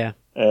day. Yeah.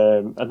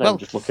 And then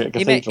just look at a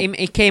cathedral.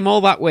 He came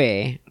all that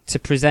way to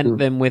present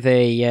them with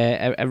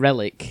a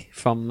relic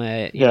from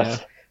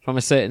from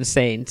a certain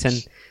saint,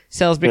 and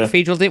Salisbury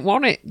Cathedral didn't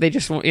want it. They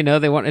just wanted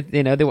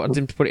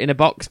him to put it in a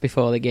box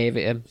before they gave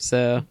it him.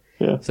 So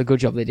it's a good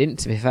job they didn't.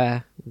 To be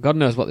fair, God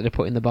knows what they'd have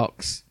put in the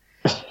box.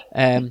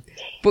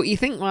 But you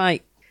think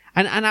like,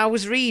 and I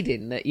was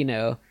reading that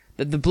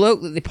that the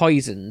bloke that they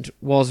poisoned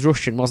was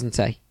Russian, wasn't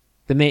he?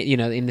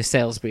 In the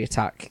Salisbury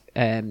attack.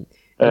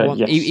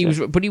 He was,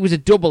 but he was a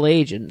double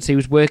agent, so he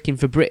was working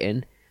for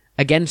Britain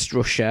against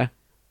Russia,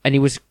 and he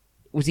was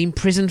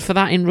imprisoned for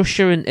that in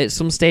Russia and at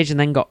some stage, and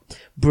then got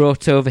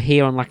brought over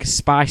here on like a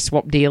spy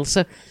swap deal.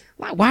 So,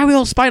 like, why are we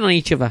all spying on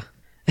each other?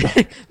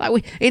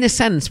 In a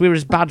sense, we're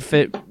as bad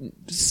for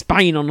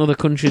spying on other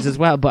countries as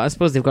well. But I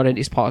suppose they've got it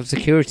as part of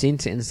security,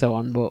 isn't it, and so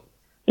on. But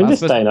in this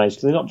day and age,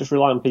 do they not just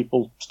rely on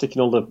people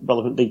sticking all the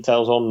relevant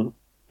details on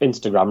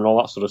Instagram and all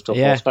that sort of stuff, or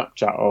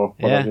Snapchat or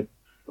whatever? Yeah.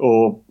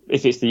 Or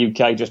if it's the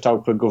UK, just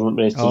hope for a government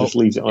minister just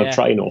leaves it on a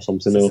train or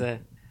something.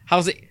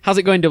 How's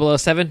it going,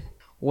 007?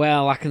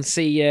 Well, I can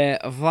see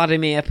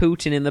Vladimir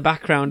Putin in the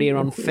background here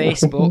on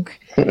Facebook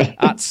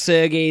at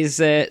Sergei's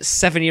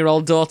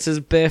 7-year-old daughter's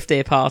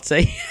birthday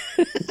party.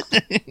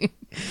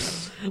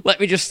 Let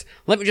me just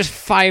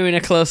fire in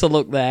a closer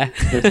look there.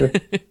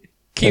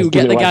 Q,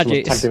 get the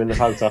gadgets. Tag him in the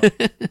photo.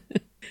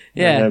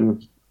 Yeah.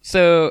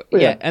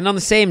 And on the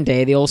same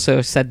day, they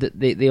also said that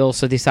they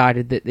also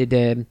decided that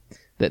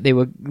they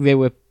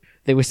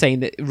were saying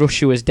that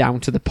Russia was down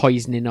to the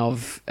poisoning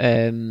of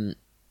Alexander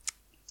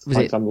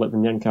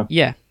Litvinenko.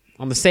 Yeah,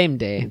 on the same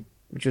day,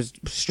 which was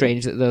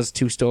strange that those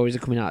two stories are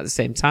coming out at the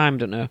same time.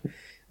 Don't know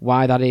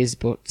why that is,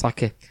 but it's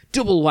like a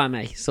double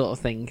whammy sort of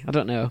thing. I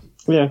don't know.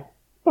 Yeah,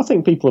 I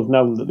think people have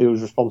known that they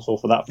was responsible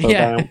for that for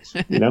about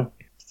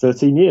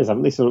 13 years,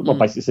 haven't they? So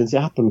basically since it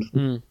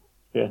happened.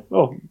 Yeah.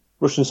 Oh,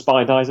 Russian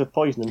spy dies of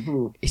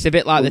poisoning. It's a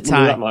bit like the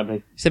time. That might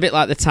be. It's a bit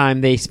like the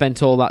time they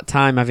spent all that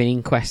time having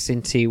inquests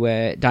into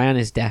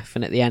Diana's death,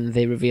 and at the end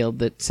they revealed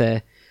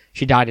that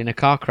she died in a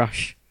car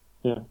crash.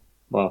 Yeah.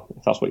 Well,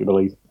 if that's what you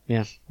believe.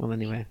 Yeah. Well,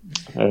 anyway.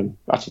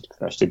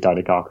 Actually died in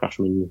a car crash.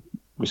 I mean,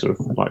 we sort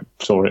of like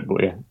saw it,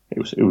 but it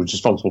was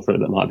responsible for it.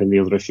 That might have been the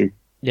other issue.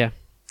 Yeah.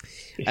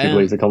 If you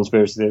believe the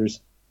conspiracy theories.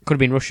 Could have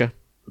been Russia.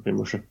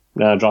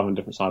 No, driving on a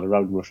different side of the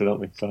road in Russia, don't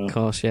we? So, of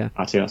course, yeah.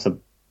 Actually, that's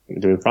we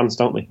do in France,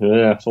 don't we?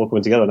 Yeah, it's all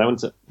coming together now,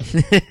 isn't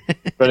it?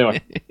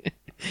 But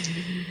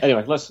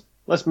anyway, let's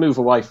move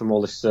away from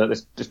all this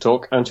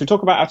talk, and should we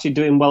talk about actually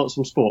doing well at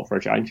some sport for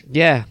a change?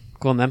 Yeah,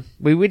 go on then.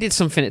 We did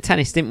something at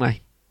tennis, didn't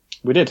we?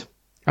 We did.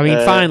 I mean,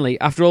 finally,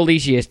 after all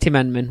these years, Tim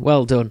Henman,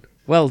 well done.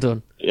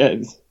 Yeah.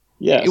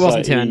 It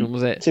wasn't Tim Henman,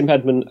 was it? Tim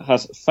Henman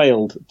has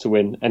failed to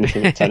win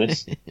anything at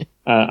tennis,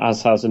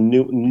 as has a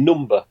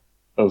number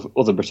of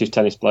other British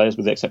tennis players,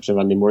 with the exception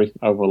of Andy Murray,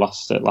 over the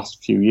last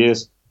few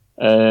years.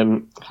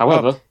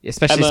 However,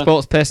 especially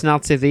Sports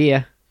Personality of the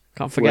Year,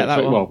 can't forget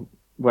that one. Well,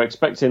 we're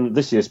expecting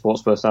this year's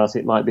Sports Personality.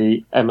 It might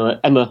be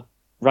Emma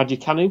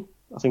Raducanu,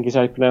 I think is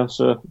how you pronounce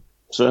her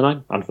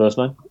surname and first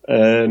name.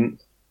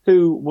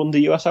 who won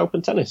the US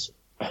Open tennis.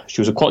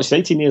 She was she's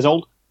 18 years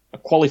old, a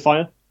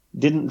qualifier,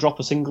 didn't drop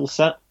a single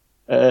set,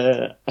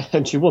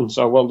 and she won.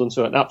 So well done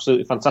to her. An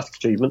absolutely fantastic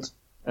achievement.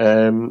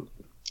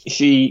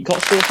 She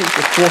got through to the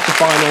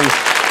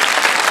quarterfinals.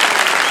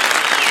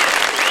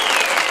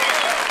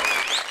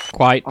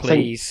 Quite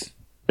please.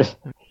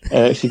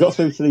 She got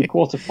through to the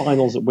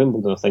quarterfinals at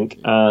Wimbledon, I think,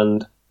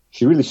 and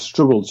she really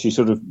struggled. She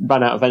sort of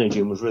ran out of energy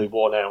and was really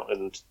worn out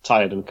and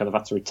tired and kind of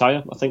had to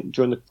retire, I think,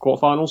 during the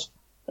quarterfinals,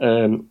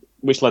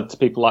 which led to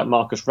people like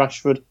Marcus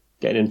Rashford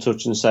getting in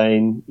touch and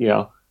saying,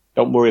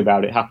 don't worry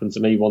about it. It happened to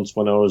me once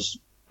when I was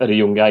at a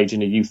young age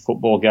in a youth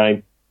football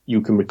game.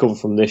 You can recover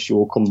from this. You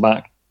will come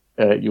back.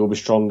 You will be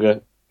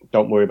stronger.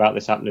 Don't worry about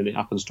this happening. It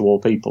happens to all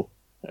people.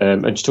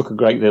 And she took a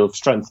great deal of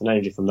strength and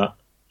energy from that.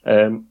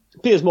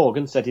 Piers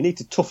Morgan said you need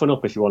to toughen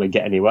up if you want to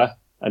get anywhere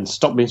and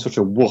stop being such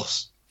a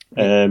wuss.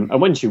 And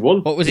when she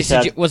won... What was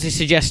he was he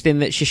suggesting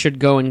that she should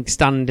go and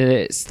stand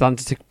at a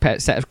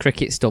set of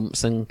cricket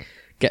stumps and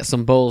get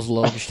some balls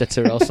lodged at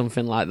her or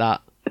something like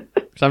that?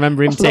 So I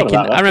remember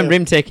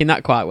him taking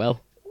that quite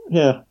well.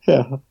 Yeah,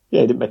 he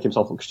didn't make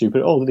himself look stupid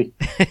at all, did he?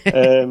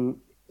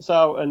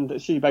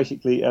 And she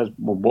basically has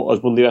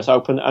won the US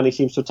Open, and he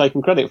seems to have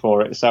taken credit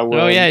for it. So,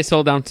 it's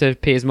all down to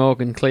Piers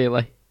Morgan,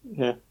 clearly.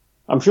 Yeah,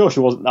 I'm sure she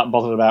wasn't that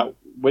bothered about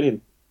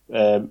winning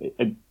a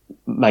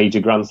major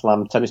Grand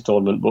Slam tennis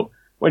tournament, but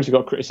when she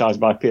got criticised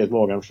by Piers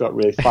Morgan, I'm sure it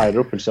really fired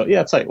her up and she thought,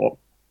 I'll tell you what,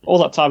 all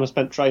that time I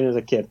spent training as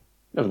a kid,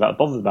 never that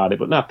bothered about it,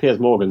 but now Piers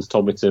Morgan's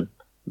told me to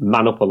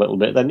man up a little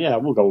bit, then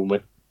we'll go on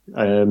with.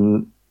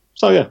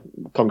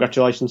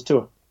 Congratulations to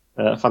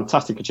her.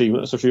 Fantastic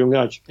achievement at such a young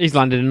age. He's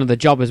landed another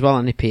job as well,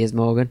 hasn't he, Piers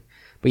Morgan?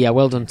 But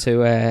well done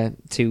to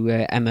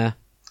Emma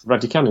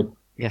Raducanu.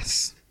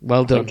 Yes,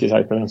 well done. I think is how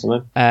you pronounce her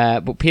name.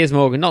 But Piers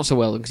Morgan not so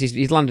well because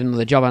he's landed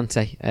another job,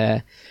 hasn't he?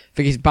 I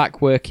think he's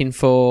back working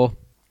for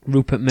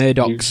Rupert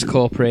Murdoch's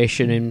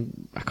corporation,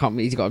 and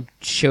he's got a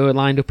show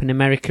lined up in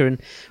America,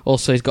 and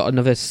also he's got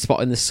another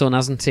spot in the Sun,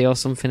 hasn't he, or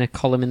something, a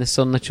column in the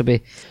Sun that will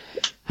be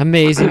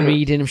amazing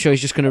reading. I'm sure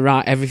he's just going to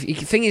write everything.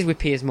 The thing is with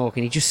Piers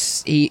Morgan,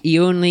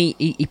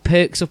 he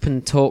perks up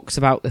and talks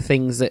about the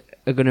things that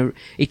are going to.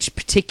 He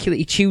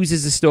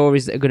chooses the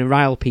stories that are going to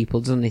rile people,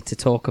 doesn't he, to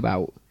talk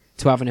about,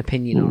 to have an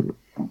opinion on.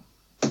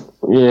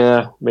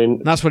 Yeah, I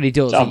mean that's what he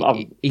does.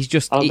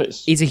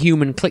 He's a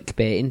human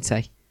clickbait, isn't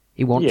he?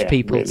 He wants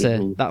people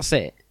to. That's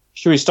it.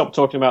 Should we stop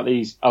talking about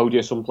these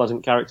odious,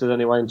 unpleasant characters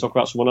anyway and talk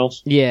about someone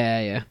else?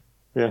 Yeah.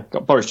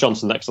 Got Boris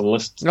Johnson next on the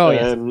list. Oh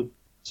yeah.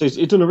 So he's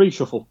done a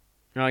reshuffle.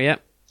 Oh yeah.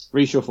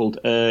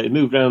 Reshuffled. He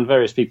moved around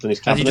various people in his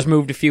cabinet. Has he just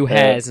moved a few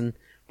hairs and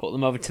put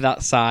them over to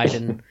that side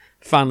and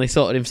finally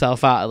sorted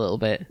himself out a little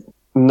bit?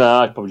 No,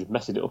 I'd probably just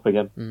messed it up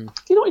again. Do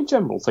you not in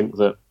general think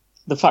that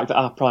the fact that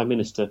our Prime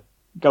Minister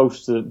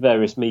goes to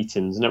various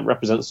meetings and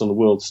represents us on the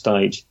world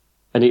stage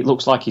and it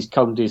looks like he's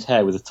combed his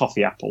hair with a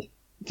toffee apple,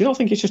 do you not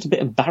think it's just a bit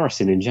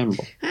embarrassing in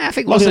general? I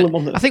think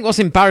what's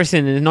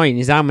embarrassing and annoying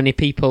is how many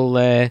people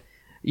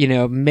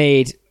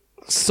made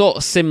sort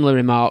of similar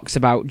remarks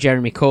about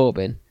Jeremy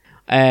Corbyn,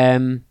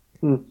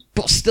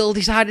 but still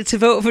decided to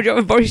vote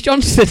for Boris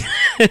Johnson.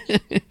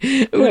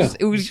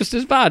 It was just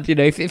as bad,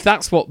 If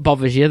that's what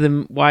bothers you,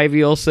 then why have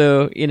you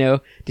also,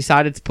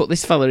 decided to put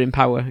this fella in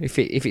power? If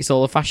it's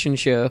all a fashion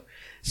show,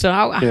 so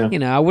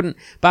I wouldn't.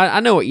 But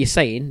I know what you're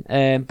saying.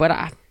 But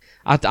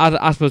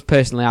I suppose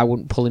personally, I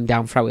wouldn't pull him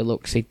down for how he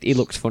looks. He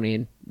looks funny,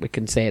 and we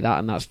can say that,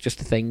 and that's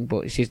just a thing.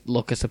 But it's his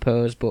look, I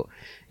suppose. But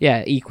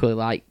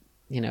equally, I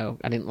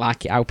didn't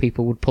like it how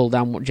people would pull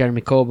down what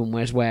Jeremy Corbyn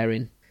was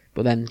wearing.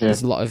 But then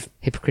there's a lot of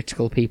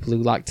hypocritical people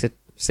who like to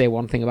say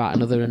one thing about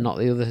another and not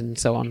the other, and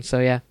so on. So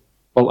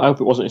Well, I hope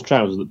it wasn't his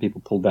trousers that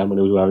people pulled down when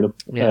he was wearing them.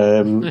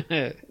 Yeah.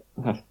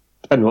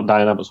 Depending on what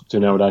Diane Abbott's up to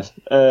nowadays.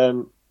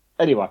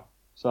 Anyway,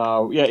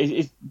 so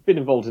he's been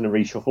involved in a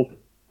reshuffle.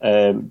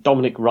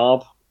 Dominic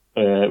Raab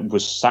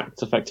was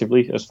sacked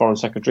effectively as Foreign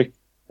Secretary.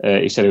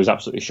 He said he was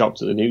absolutely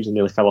shocked at the news and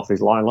nearly fell off his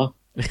lila.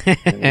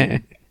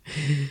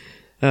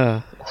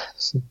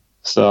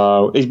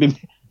 So he's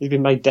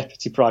been made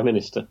Deputy Prime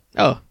Minister.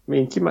 Oh, I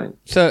mean,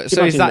 so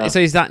is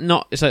that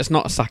not? So it's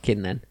not a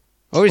sacking then,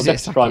 or is it?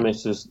 Deputy Prime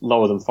Minister's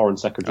lower than Foreign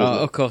Secretary. Oh,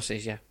 of course it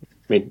is. Yeah. I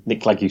mean,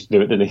 Nick Clegg used to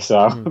do it, didn't he? So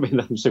I mean,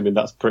 I'm assuming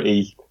that's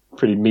pretty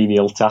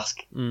menial task.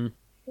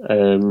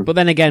 But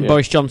then again,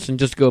 Boris Johnson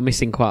does go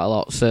missing quite a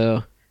lot,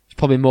 so it's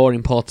probably more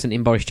important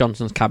in Boris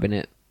Johnson's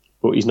cabinet.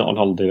 But he's not on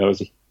holiday, though, is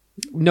he?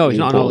 No, he's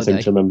not on holiday.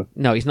 Thing to remember.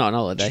 No, he's not on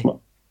holiday.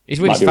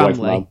 He's with his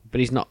family, but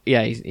he's not.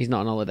 Yeah, he's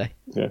not on holiday.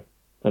 Yeah,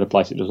 at a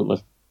place he doesn't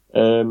live.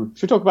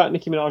 Should we talk about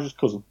Nicki Minaj's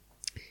cousin?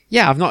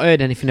 Yeah, I've not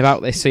heard anything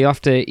about this, so you'll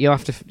have to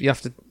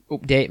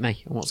update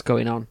me on what's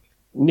going on.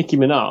 Nicki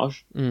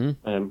Minaj,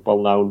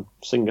 well-known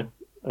singer,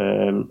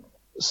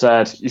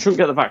 said you shouldn't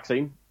get the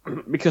vaccine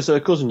because her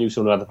cousin knew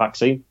someone who had the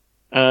vaccine,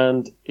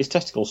 and his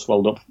testicles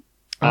swelled up,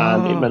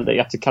 and it meant that he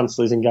had to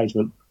cancel his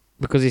engagement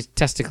because his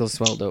testicles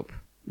swelled up.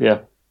 Yeah.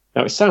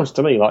 Now, it sounds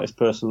to me like this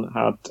person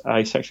had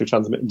a sexually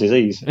transmitted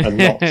disease and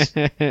not.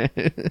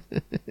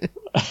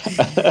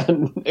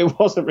 And it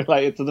wasn't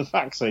related to the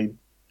vaccine.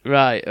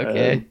 Right,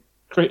 okay.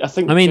 I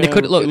think. I mean, they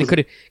could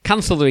have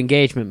cancelled their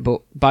engagement,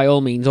 but by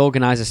all means,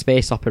 organise a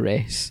space opera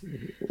race.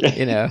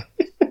 You know,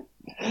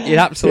 you'd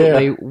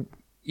absolutely,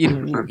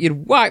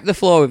 you'd wipe the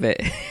floor with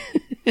it.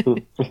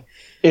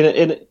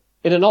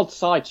 in an odd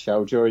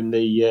sideshow during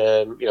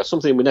the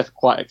something we never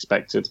quite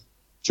expected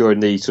during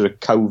the sort of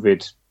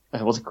COVID,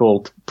 what's it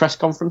called, press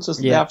conferences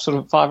that they have sort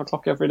of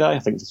 5:00 every day. I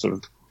think it's sort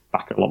of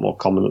back a lot more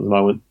common at the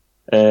moment.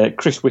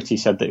 Chris Whitty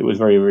said that it was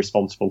very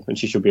irresponsible and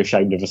she should be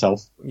ashamed of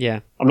herself.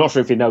 Yeah. I'm not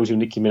sure if he knows who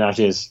Nicki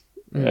Minaj is,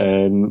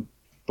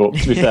 but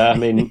to be fair, I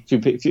mean, a few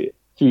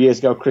years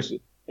ago, can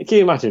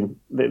you imagine?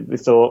 They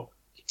thought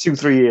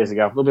 2-3 years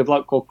ago there'll be a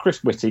bloke called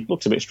Chris Whitty,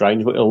 looks a bit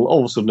strange, but he'll all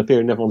of a sudden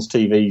appear in everyone's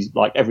TVs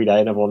like every day,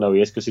 and everyone knows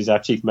he is because he's our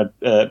chief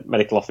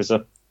medical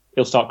officer.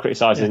 He'll start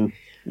criticising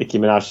Nicki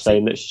Minaj,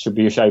 saying that she should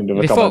be ashamed of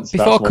her comments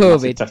about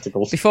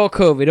testicles. Before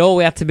COVID, all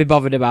we had to be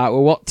bothered about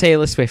were what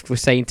Taylor Swift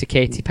was saying to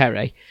Katy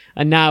Perry,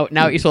 and now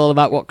it's all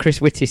about what Chris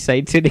Whitty's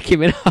saying to Nicki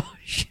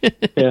Minaj.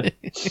 Yeah,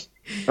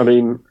 I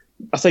mean,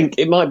 I think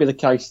it might be the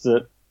case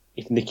that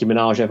if Nicki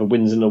Minaj ever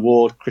wins an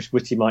award, Chris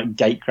Whitty might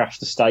gate crash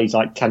the stage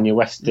like Kanye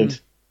West did,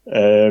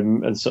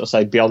 and sort of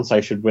say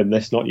Beyonce should win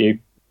this, not you.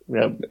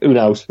 Who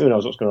knows? Who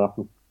knows what's going to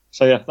happen?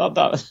 So yeah,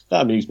 that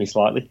amused me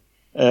slightly.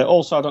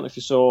 Also, I don't know if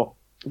you saw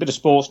a bit of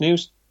sports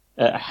news.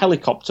 A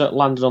helicopter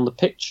landed on the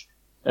pitch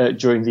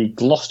during the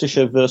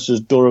Gloucestershire versus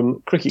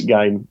Durham cricket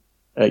game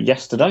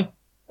yesterday,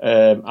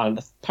 and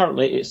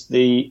apparently it's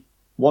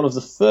one of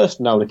the first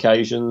known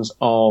occasions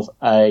of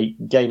a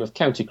game of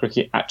county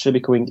cricket actually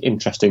becoming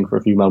interesting for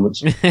a few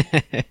moments.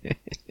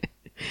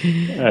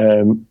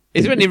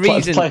 Is there any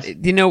reason?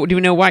 Do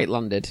we know why it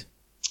landed?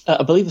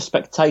 I believe a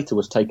spectator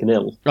was taken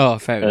ill. Oh,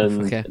 fair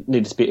enough. Okay.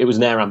 It was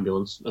an air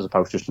ambulance as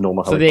opposed to just a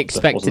normal helicopter. So they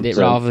expected it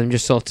rather than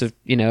just sort of,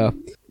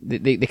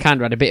 they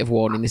kind of had a bit of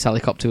warning this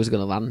helicopter was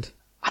going to land.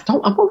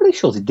 I'm not really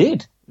sure they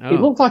did. Oh.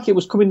 It looked like it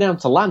was coming down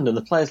to land, and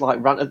the players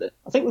ran.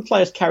 I think the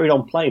players carried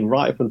on playing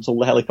right up until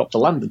the helicopter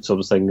landed, sort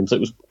of thing, and so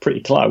it was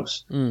pretty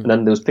close. And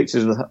then there was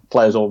pictures of the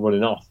players all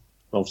running off.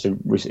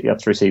 Obviously, he had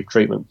to receive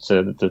treatment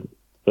to the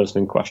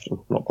person in question.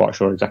 I'm not quite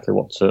sure exactly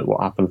what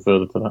happened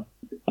further to that.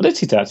 I did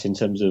see that in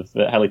terms of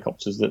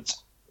helicopters that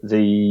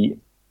the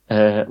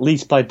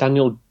Leeds player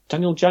Daniel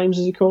James,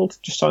 is he called?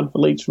 Just signed for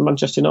Leeds from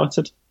Manchester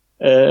United.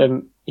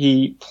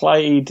 He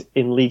played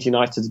in Leeds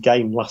United's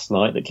game last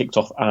night that kicked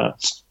off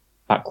at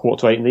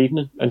 8:15 in the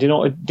evening. And do you know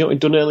what he'd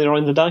done earlier on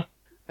in the day?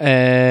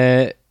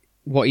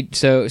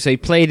 So he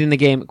played in the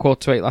game at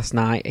 8:15 last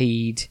night.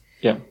 I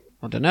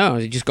don't know,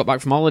 he just got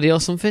back from holiday or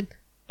something?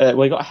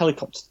 Well, he got a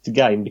helicopter to the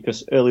game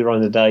because earlier on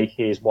in the day,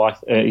 his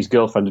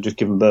girlfriend had just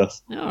given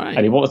birth, all right.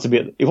 And he wanted to be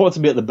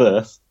at the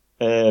birth,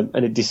 and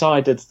it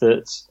decided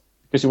that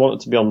because he wanted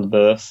to be on the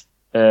birth,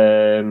 he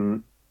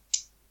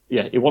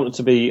wanted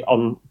to be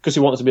on because he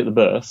wanted to be at the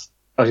birth,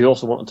 and he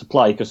also wanted to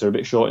play because they're a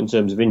bit short in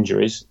terms of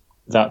injuries.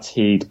 That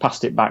he'd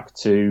passed it back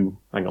to.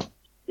 Hang on,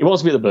 he wanted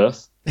to be at the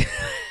birth,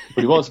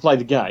 but he wanted to play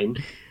the game,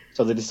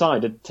 so they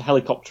decided to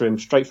helicopter him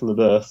straight from the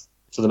birth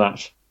to the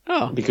match.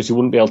 Oh, because he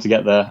wouldn't be able to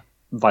get there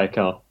via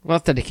car. Well,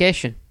 that's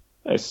dedication.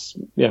 It's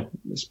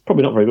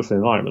probably not very good for the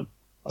environment.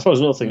 I suppose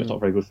another thing that's not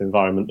very good for the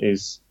environment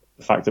is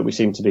the fact that we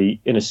seem to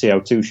be in a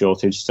CO2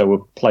 shortage,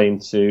 so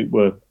there's a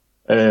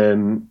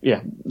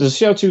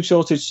CO2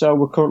 shortage, so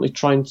we're currently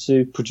trying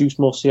to produce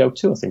more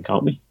CO2, I think,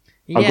 aren't we?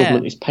 Our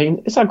government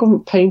is our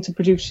government paying to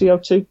produce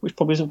CO2, which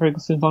probably isn't very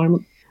good for the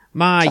environment. Is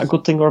that a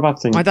good thing or a bad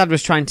thing? My dad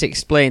was trying to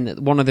explain that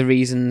one of the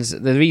reasons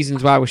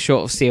why we're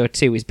short of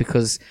CO2 is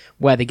because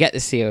where they get the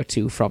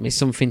CO2 from is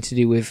something to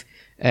do with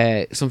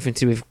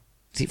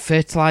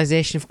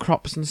fertilisation of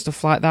crops and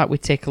stuff like that. We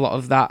take a lot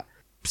of that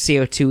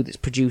CO2 that's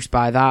produced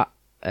by that.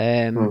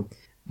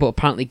 But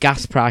apparently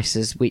gas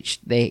prices, which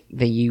they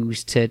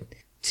use to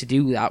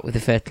do that with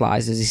the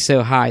fertilisers, is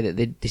so high that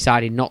they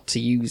decided not to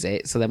use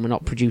it, so then we're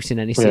not producing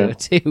any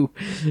CO2.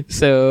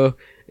 So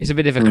it's a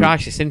bit of a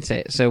crisis, isn't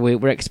it? So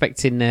we're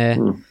expecting,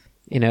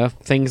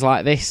 things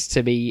like this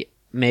to be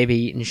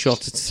maybe in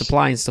shorter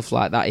supply and stuff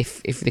like that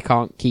if they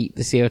can't keep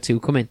the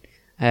CO2 coming.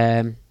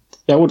 I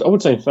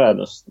would say in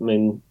fairness, I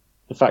mean,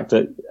 the fact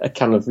that a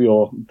can of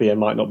your beer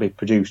might not be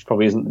produced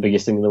probably isn't the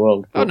biggest thing in the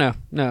world. Oh, no,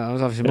 I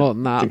was obviously more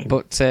than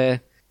that,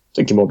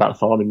 thinking more about the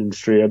farming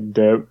industry and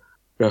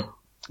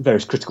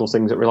various critical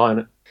things that rely on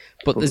it.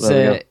 But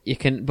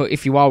but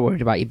if you are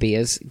worried about your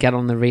beers, get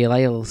on the real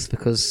ales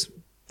because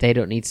they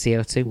don't need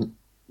CO2.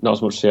 Not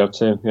as much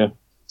CO2, yeah.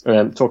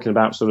 Talking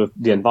about sort of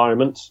the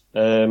environment,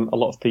 a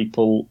lot of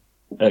people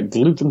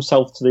glued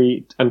themselves to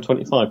the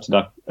M25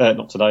 today.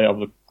 Not today,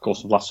 over the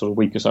course of the last sort of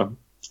week or so. I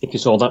think you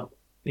saw that.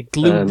 They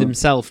glued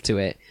themselves to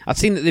it. I've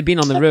seen that they've been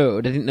on the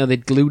road. I didn't know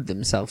they'd glued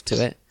themselves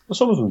to it. Well,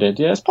 some of them did,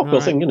 yeah. It's a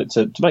popular thing, isn't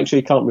it? To make sure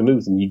you can't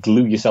remove them, you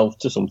glue yourself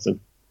to something.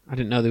 I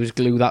didn't know there was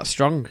glue that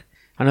strong.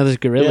 I know there's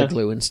Gorilla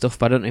Glue and stuff,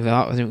 but I don't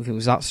know if it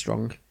was that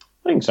strong.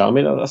 I think so. I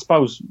mean, I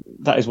suppose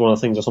that is one of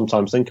the things I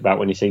sometimes think about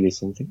when you see these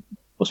things.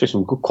 Must be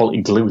some good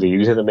quality glue they're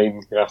using. I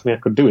mean, I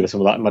could do with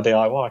some of that in my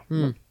DIY. I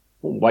wouldn't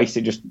waste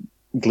it just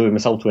gluing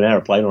myself to an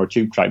aeroplane or a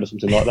tube train or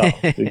something like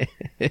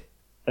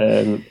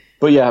that.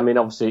 But yeah, I mean,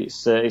 obviously,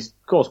 it's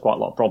caused quite a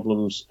lot of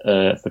problems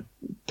for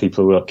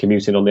people who are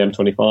commuting on the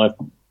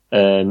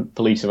M25.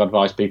 Police have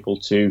advised people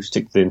to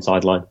stick to the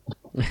inside line.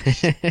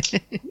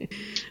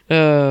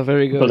 Oh,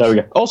 very good. But there we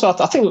go. Also,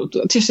 I think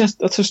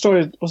that's a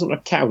story. Wasn't a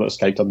cow that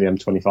escaped on the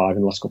M25 in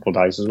the last couple of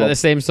days as well? At the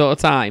same sort of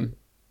time.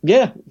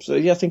 Yeah. So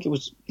yeah, I think it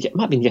was. Yeah, it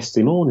might have been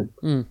yesterday morning,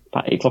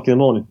 about 8:00 in the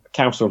morning. A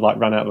cow sort of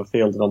ran out of a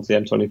field and onto the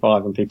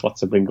M25, and people had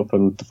to bring up,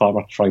 and the farmer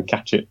had to try and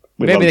catch it.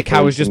 Maybe the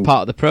cow was just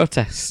part of the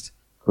protest.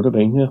 Could have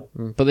been, yeah.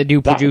 But they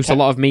do produce a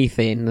lot of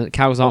methane. The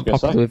cows aren't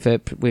popular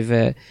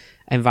with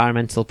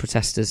environmental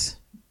protesters.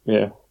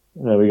 Yeah,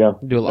 there we go.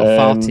 They do a lot of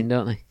farting,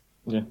 don't they?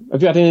 Yeah.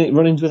 Have you had any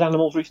run-ins with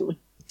animals recently?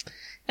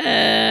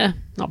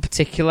 Not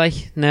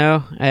particularly,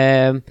 no.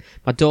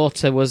 My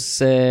daughter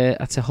was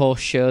at a horse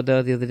show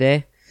though the other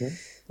day. Yeah.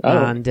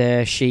 Oh. And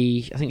I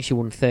think she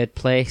won 3rd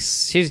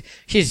place.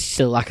 She's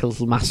still like a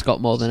little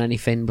mascot more than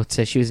anything, but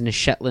she was in a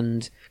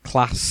Shetland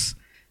class.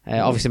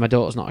 Obviously, my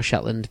daughter's not a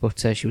Shetland, but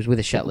she was with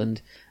a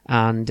Shetland,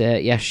 and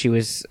she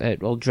was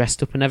all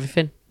dressed up and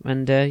everything,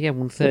 and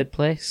won 3rd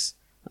place.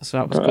 So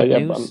that was good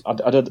news. I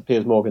heard that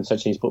Piers Morgan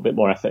said she needs to put a bit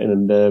more effort in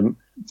and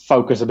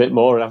focus a bit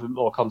more and have a bit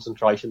more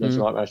concentration. Then she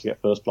might manage to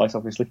get 1st place,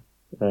 obviously.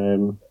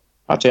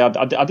 Actually,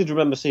 I did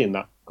remember seeing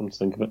that. Come to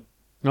think of it.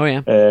 Oh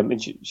yeah.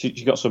 And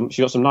she got some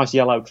nice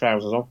yellow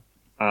trousers on,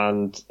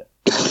 and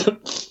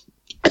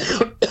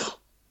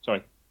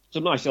sorry,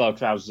 some nice yellow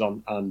trousers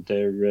on, and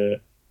a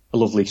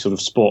lovely sort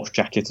of sports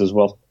jacket as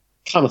well.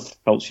 Kind of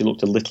felt she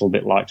looked a little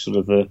bit like sort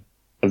of a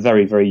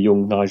very, very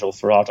young Nigel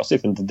Farage. I'll see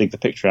if I can dig the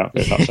picture out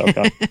if that's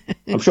okay.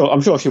 I'm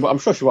sure she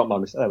won't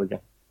mind me. There we go.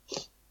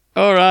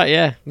 All right,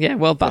 yeah.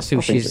 Well, that's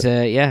who she's.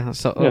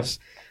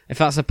 If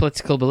that's her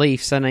political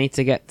beliefs, then I need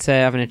to get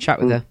having a chat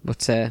with her.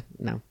 But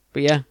no.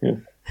 But yeah.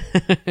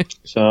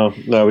 So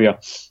there we go.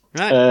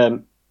 Right.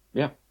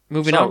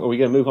 Moving on. Are we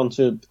going to move on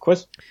to the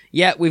quiz?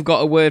 Yeah, we've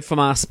got a word from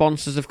our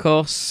sponsors, of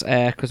course,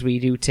 because we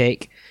do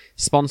take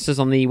sponsors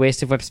on the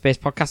Waste of Web Space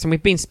podcast, and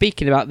we've been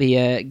speaking about the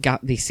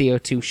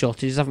CO2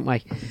 shortages, haven't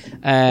we?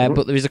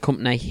 But there is a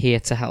company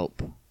here to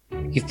help.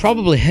 You've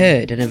probably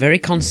heard and are very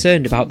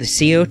concerned about the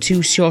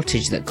CO2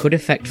 shortage that could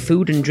affect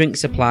food and drink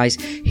supplies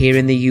here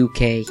in the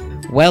UK.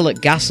 Well,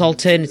 at Gas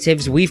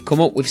Alternatives, we've come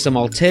up with some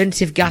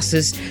alternative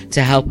gases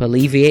to help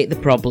alleviate the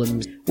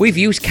problems. We've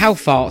used cow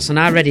farts on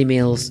our ready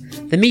meals.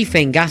 The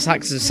methane gas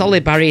acts as a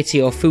solid barrier to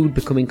your food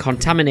becoming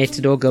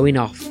contaminated or going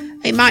off.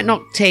 It might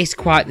not taste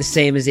quite the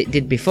same as it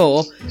did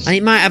before, and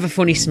it might have a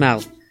funny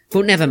smell.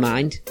 But never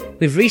mind,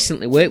 we've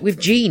recently worked with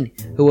Jean,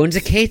 who owns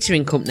a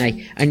catering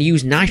company, and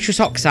used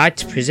nitrous oxide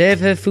to preserve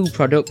her food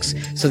products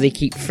so they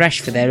keep fresh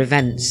for their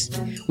events.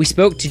 We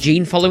spoke to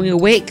Jean following a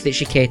wake that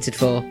she catered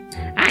for.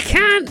 I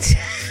can't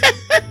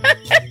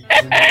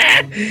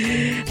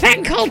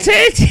thank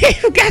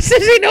Alternative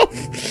Gases enough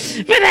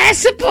for their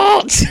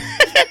support.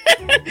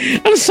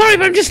 I'm sorry,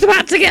 but I'm just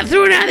about to get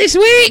through it this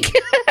week.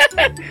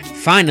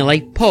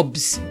 Finally,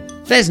 pubs.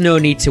 There's no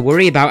need to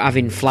worry about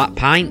having flat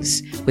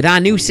pints. With our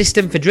new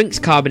system for drinks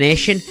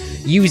carbonation,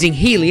 using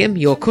helium,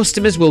 your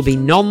customers will be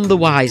none the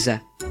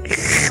wiser.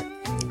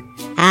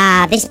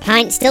 This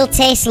pint still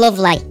tastes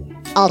lovely.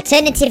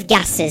 Alternative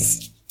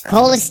Gases.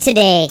 Call us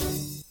today.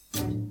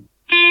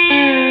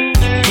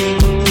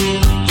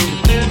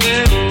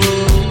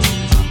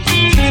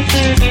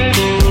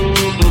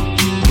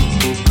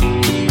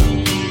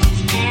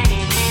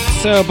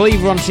 So I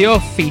believe we're on to your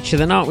feature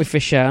then, aren't we,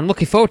 Fisher? I'm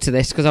looking forward to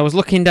this because I was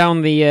looking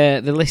down the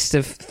list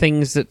of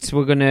things that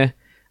we're gonna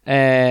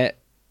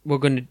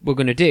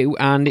do,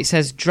 and it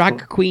says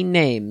drag queen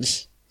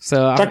names.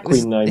 So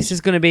names. This is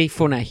going to be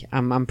funny.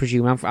 I'm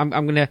presuming. I'm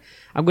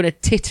gonna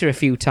titter a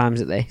few times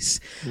at this,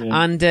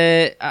 and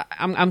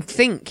I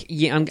think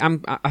we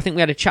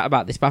had a chat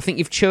about this, but I think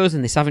you've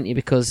chosen this, haven't you?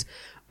 Because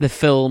the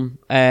film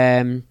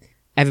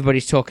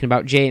everybody's talking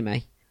about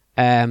Jamie.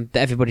 That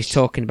everybody's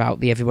talking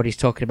about, the Everybody's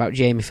Talking About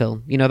Jamie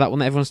film. You know that one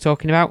that everyone's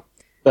talking about?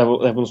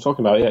 Everyone's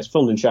talking about it, yeah. It's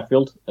filmed in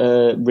Sheffield,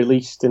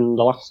 released in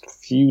the last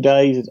few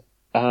days,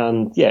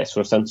 and yeah, it's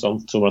sort of sent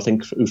on to someone I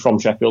think who's from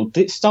Sheffield.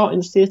 Did it start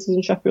in theaters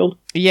in Sheffield?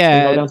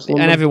 Yeah, and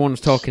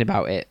everyone's talking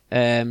about it.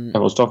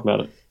 Everyone's talking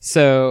about it.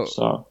 So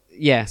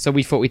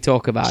we thought we'd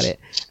talk about it.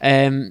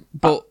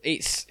 But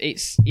it's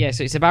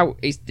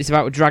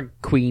about a drag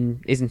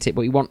queen, isn't it?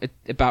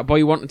 But a boy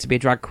who wanted to be a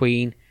drag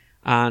queen,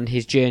 and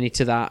his journey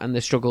to that, and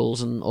the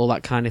struggles and all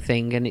that kind of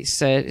thing. And it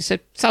sounds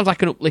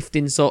like an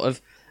uplifting sort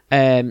of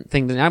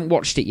thing. I haven't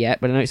watched it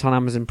yet, but I know it's on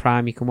Amazon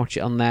Prime. You can watch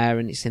it on there,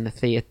 and it's in the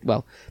theatre.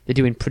 Well, they're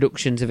doing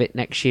productions of it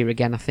next year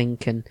again, I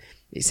think, and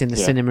it's in the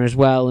cinema as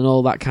well, and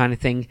all that kind of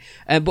thing.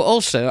 But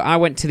also, I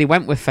went to the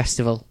Wentworth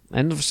Festival,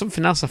 and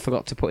something else I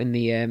forgot to put in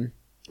the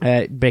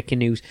breaking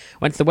news.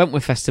 Went to the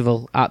Wentworth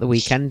Festival at the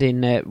weekend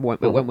in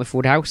Wentworth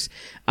Woodhouse,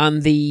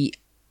 and the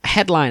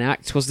headline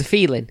act was The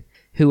Feeling,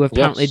 who have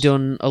apparently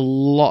done a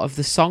lot of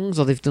the songs,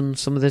 or they've done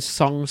some of the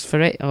songs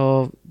for it,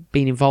 or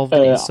been involved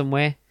in it in some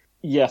way.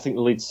 Yeah, I think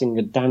the lead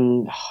singer,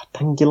 Dan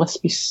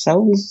Gillespie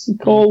Sells, is he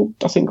called?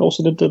 I think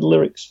also did the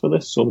lyrics for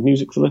this, or the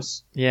music for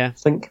this. Yeah. I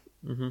think.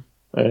 Mm-hmm.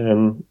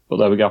 But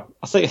there we go.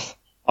 I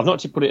I've not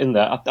actually put it in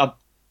there.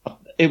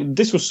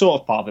 This was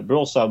sort of part of it, but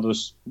also there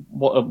was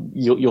what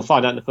you'll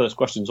find out in the first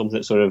question, something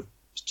that sort of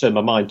turned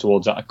my mind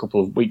towards that a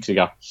couple of weeks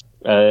ago.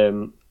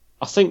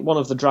 I think one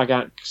of the drag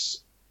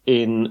acts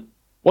in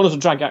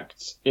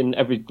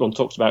Everyone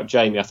Talks About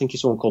Jamie, I think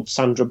it's someone called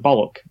Sandra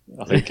Bullock.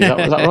 I think is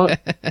that right?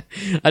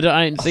 I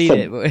haven't seen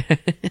it, but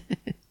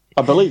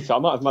I believe so. I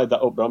might have made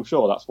that up, but I'm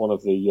sure that's one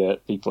of the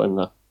people in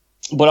there.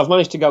 But I've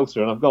managed to go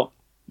through, and I've got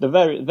the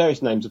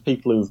various names of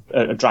people who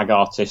are drag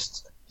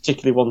artists,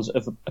 particularly ones that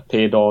have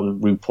appeared on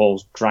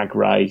RuPaul's Drag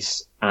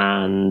Race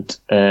and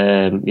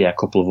a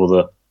couple of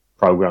other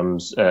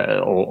programs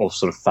or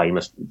sort of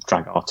famous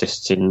drag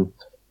artists in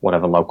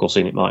whatever local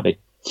scene it might be.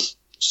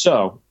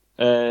 So,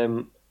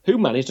 who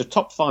managed a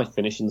top 5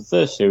 finish in the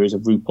first series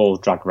of RuPaul's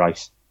Drag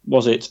Race?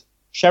 Was it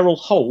Cheryl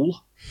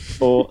Hole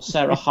or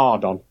Sarah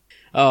Hardon?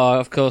 Oh,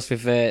 of course,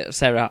 with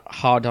Sarah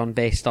Hardon,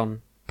 based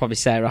on probably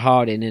Sarah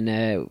Harding,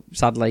 and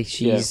sadly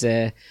she's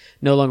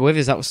no longer with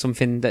us. That was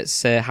something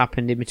that's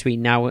happened in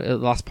between now, the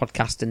last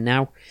podcast and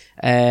now.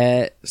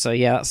 So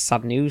yeah, that's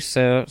sad news.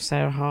 So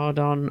Sarah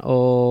Hardon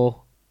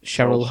or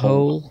Cheryl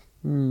Hole?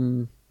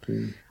 I'm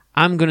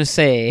going to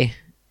say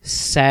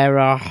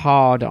Sarah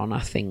Hardon, I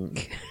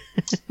think.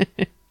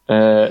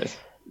 No,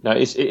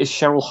 it is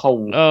Cheryl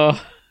Hole. Oh.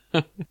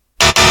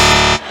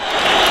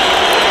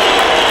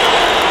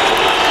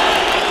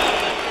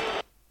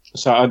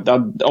 So I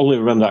only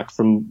remember that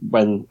from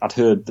when I'd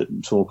heard that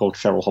someone called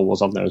Cheryl Hole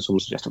was on there, and someone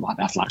suggested,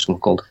 I'd like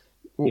someone called,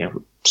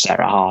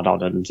 Sarah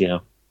Hardon and,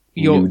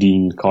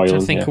 Nudine Coyle. I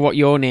think of what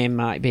your name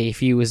might be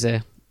if you was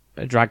a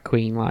drag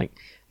queen,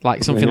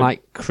 like something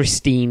like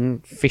Christine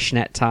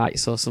Fishnet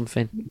Tights or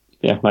something.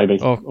 Yeah, maybe.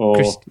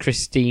 Or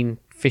Christine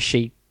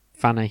Fishy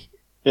Fanny.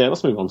 Yeah,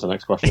 let's move on to the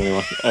next question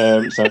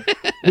anyway. So,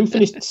 who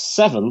finished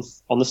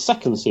 7th on the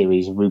second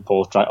series of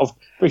RuPaul's Drag? I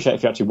appreciate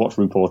if you actually watch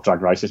RuPaul's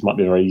Drag Race. This might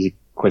be a very easy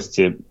quiz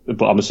to you,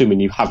 but I'm assuming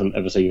you haven't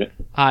ever seen it.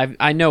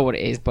 I know what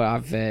it is, but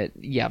I've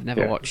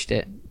never watched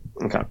it.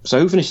 Okay, so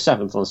who finished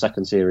 7th on the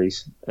second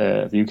series,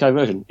 the UK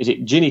version? Is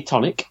it Ginny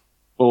Tonic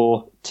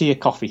or Tia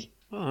Coffee?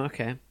 Oh,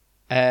 okay.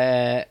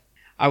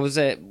 I was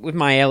with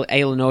my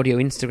Ale and Audio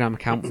Instagram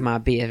account for my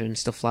beer and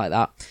stuff like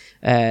that.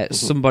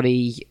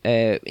 Somebody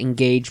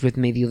engaged with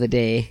me the other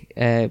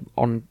day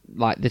on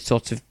like the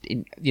sort of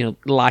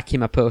liking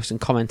my post and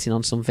commenting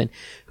on something.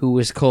 Who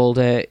was called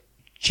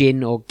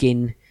Gin or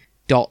Gin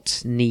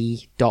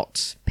 .knee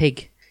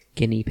 .pig.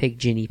 Guinea pig,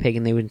 Ginny pig,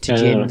 and they were into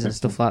gins and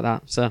stuff like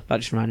that. So that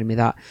just reminded me of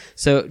that.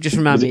 So just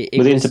remind me.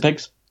 Were they into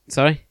pigs?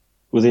 Sorry.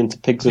 Was he into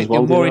pigs as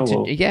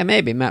well? Yeah,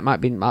 maybe. Might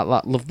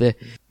love the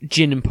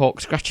gin and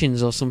pork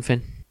scratchings or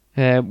something.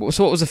 So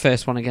what was the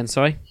first one again?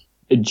 Sorry.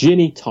 A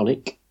Ginny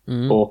Tonic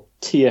or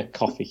Tia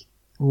Coffee?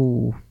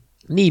 Ooh,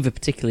 neither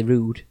particularly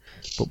rude,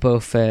 but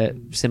both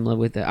similar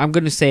with it. I'm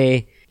going to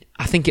say,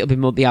 I think it'll be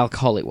more the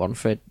alcoholic one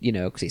for,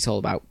 because it's all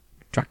about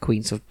drag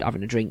queens of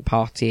having a drink,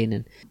 partying,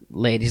 and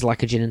ladies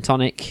like a gin and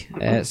tonic.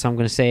 So I'm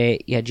going to say,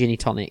 Ginny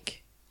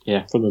Tonic.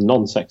 Yeah, from the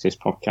non-sexist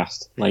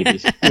podcast,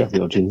 ladies, you have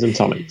your gins and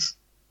tonics.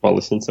 Well,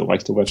 listen to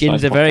Waste of Website.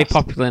 Gins are very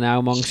popular now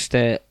amongst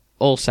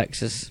all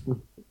sexes.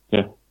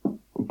 Yeah,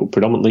 but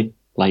predominantly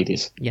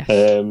ladies. Yes.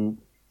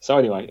 So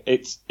anyway,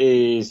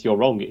 you're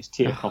wrong. It's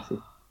Tia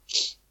Coffee.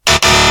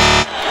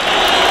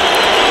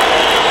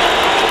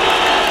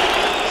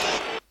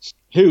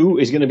 Who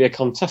is going to be a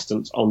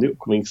contestant on the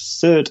upcoming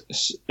third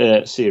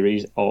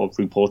series of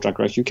RuPaul's Drag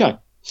Race UK?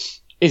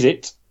 Is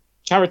it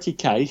Charity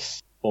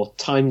Case or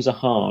Times Are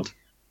Hard?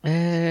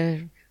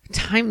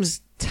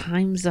 Times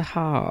Are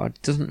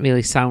Hard doesn't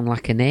really sound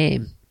like a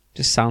name.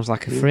 Just sounds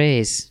like a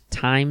phrase.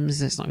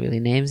 Times, it's not really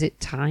a name, is it?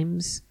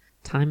 Times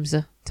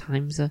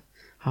are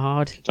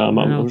hard.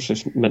 I'm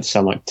just meant to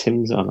sound like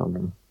Tim's. I don't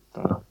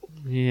know.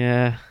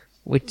 Yeah.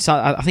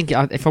 I think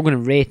if I'm going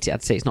to rate it,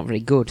 I'd say it's not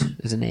very good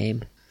as a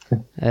name.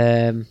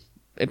 But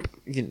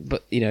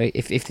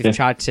if they've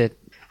tried to,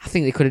 I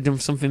think they could have done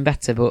something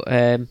better. But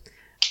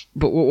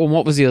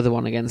what was the other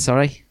one again?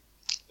 Sorry.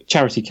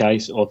 Charity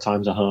Case or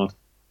Times Are Hard?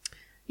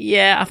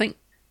 Yeah, I think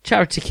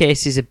Charity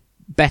Case is a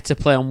better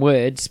play on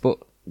words, but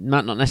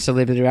might not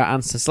necessarily be the right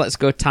answer. So let's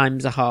go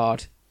Times Are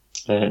Hard.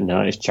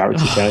 No, it's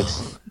Charity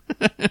Case.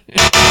 Make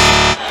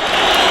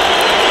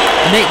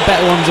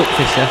better ones up,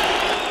 Fisher.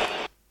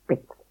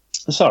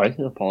 Sorry,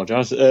 I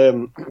apologise.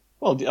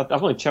 Well,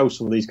 I've only chose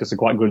some of these because they're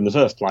quite good in the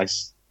first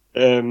place.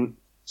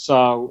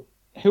 So,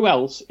 who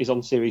else is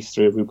on Series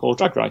 3 of RuPaul's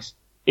Drag Race?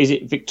 Is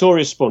it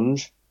Victoria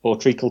Sponge or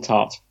Treacle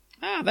Tart?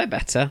 Ah, they're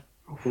better.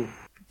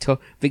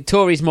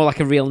 Victoria's more like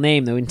a real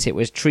name, though, isn't it?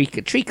 Whereas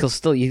Treacle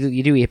still,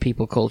 you do hear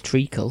people called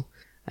Treacle.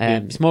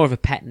 It's more of a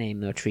pet name,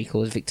 though,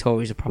 Treacle.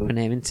 Victoria's a proper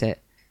name, isn't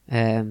it?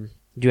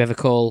 Do you ever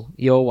call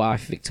your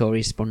wife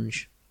Victoria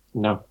Sponge?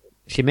 No.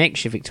 She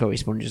makes you Victoria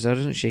Sponges, though,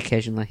 doesn't she,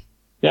 occasionally?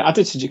 Yeah, I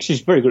did suggest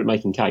she's very good at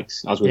making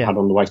cakes, as we've had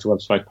on the Waste of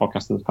Website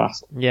podcast in the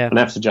past. Yeah. And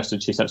I've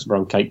suggested she sets up her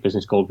own cake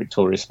business called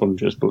Victoria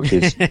Sponges, but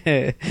she's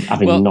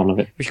having none of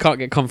it. We can't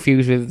get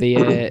confused with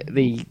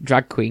the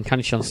drag queen,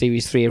 can she, on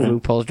Series 3 of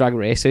RuPaul's Drag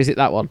Race? So is it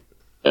that one?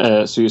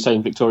 So you're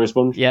saying Victoria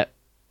Sponge? Yep.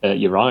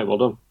 You're right, well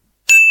done.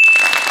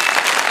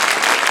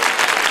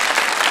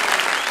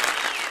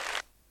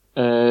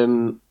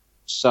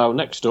 So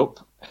next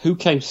up, who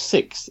came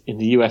sixth in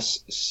the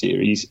US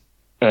Series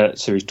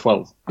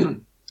 12?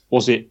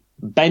 Was it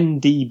Ben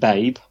D.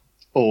 Babe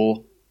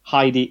or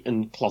Heidi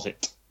and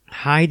Closet?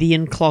 Heidi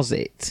and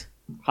Closet.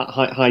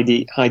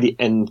 Heidi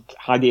and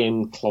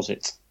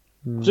Closet.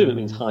 I presume it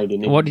means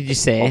hiding in. What did you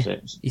say?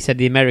 Closet. You said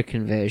the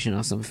American version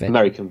or something.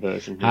 American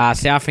version. Yeah.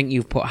 See, I think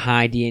you've put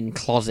Heidi in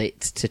Closet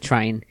to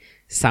try and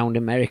sound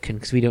American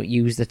because we don't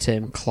use the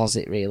term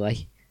closet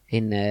really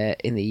in the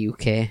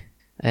UK.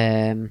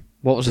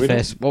 What was the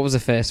first? What was the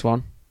first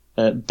one?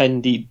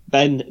 Ben D.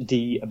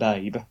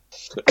 Babe.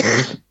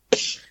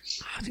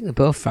 I think they're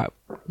both.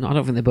 No, I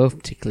don't think they're both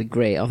particularly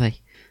great, are they?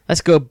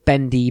 Let's go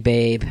Ben D.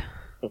 Babe.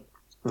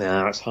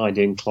 No, it's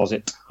Heidi in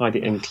Closet.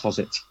 Heidi in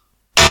Closet.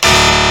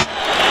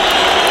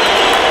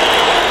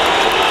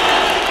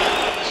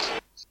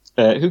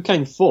 Who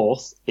came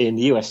fourth in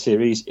the US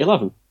Series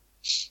 11?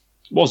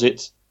 Was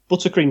it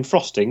Buttercream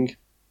Frosting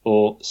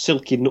or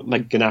Silky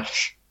Nutmeg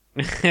Ganache?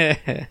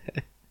 They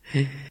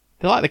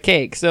like the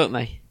cakes, don't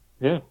they?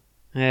 Yeah.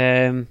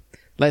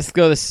 Let's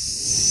go the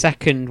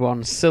second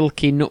one,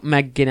 Silky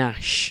Nutmeg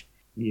Ganache.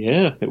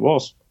 Yeah, it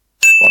was.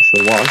 Quite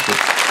sure why. But...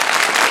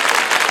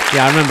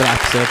 Yeah, I remember that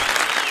episode.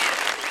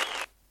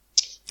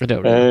 I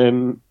don't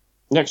know.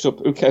 Next up,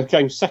 who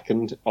came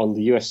second on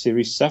the US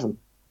Series 7?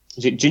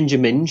 Was it Ginger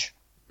Minge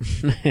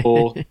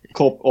or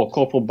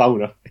Corporal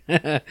Boner?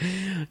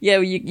 Yeah,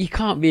 well, you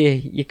can't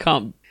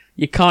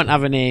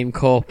have a name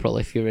Corporal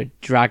if you're a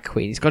drag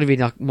queen. It's got to be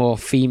like more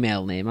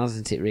female name,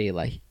 hasn't it?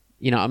 Really,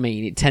 you know what I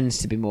mean? It tends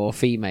to be more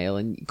female,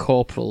 and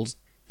corporals.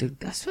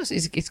 I suppose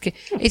it's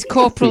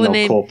Corporal a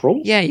name?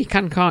 Corporals. Yeah, you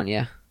can't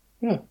you?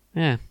 Yeah,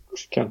 yeah. Of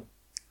course you can.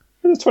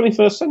 In the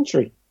 21st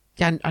century.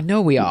 Yeah, I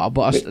know we are,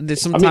 but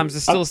there's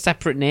still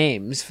separate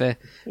names for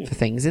Yeah.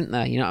 things, isn't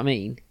there? You know what I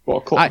mean?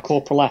 What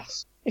Corporal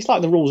S? It's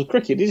like the rules of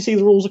cricket. Did you see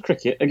the rules of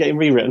cricket are getting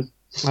rewritten?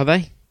 Are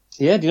they?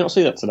 Yeah, do you not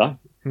see that today?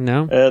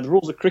 No. The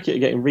rules of cricket are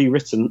getting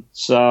rewritten,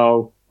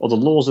 or the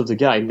laws of the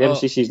game, the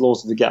MCC's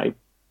laws of the game.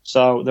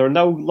 So there are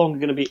no longer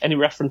going to be any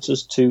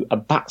references to a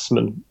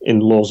batsman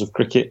in laws of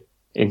cricket.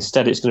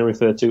 Instead, it's going to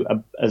refer to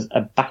as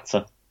a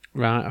batter.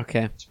 Right,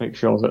 okay. To make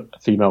sure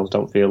that females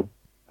don't feel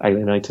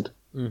alienated.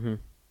 Mm-hmm.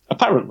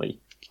 Apparently,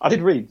 I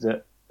did read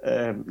that.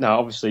 Now,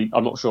 obviously,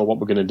 I'm not sure what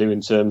we're going to do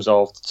in terms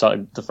of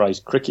the phrase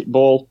cricket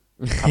ball.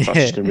 Perhaps that's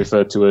just going to be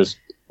referred to as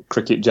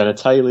cricket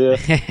genitalia.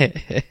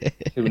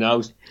 Who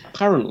knows?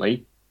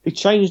 Apparently, they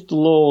changed the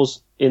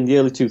laws in the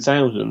early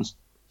 2000s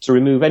to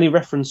remove any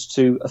reference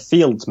to a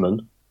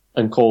fieldsman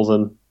and call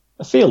them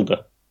a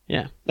fielder.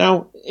 Yeah.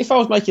 Now, if I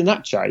was making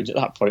that change at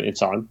that point in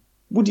time,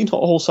 would you not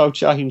also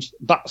change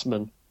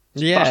batsman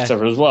to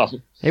batter as well?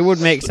 It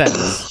would make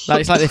sense.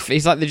 It's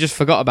like they just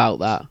forgot about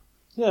that.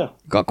 Yeah.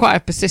 Got quite a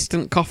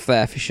persistent cough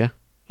there, Fisher.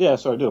 Yeah,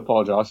 sorry, I do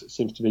apologise. It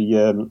seems to be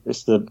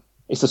it's the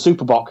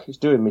Superbock. It's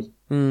doing me.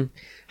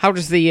 How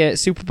does the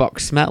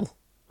Superbox smell?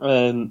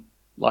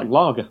 Like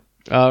lager.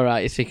 All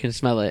right, so you can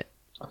smell it.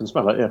 I can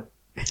smell it, yeah.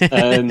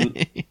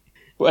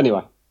 But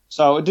anyway,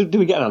 so do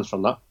we get an answer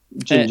on that?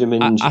 Ginger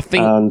Minge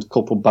and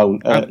Corporal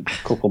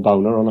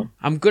Boner on it.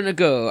 I'm gonna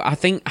go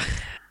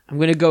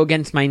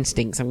against my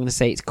instincts. I'm gonna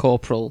say it's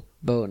Corporal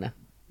Boner.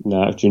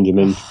 No, it's Ginger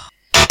Minge.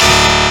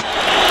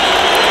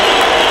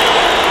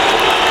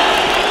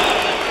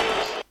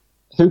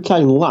 Who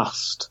came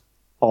last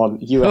on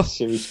US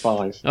Series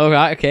 5? All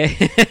right, okay.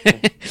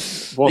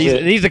 These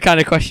are the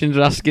kind of questions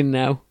we're asking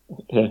now.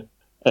 Yeah.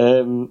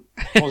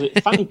 Was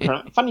it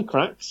Fanny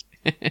Cracks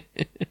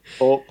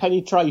or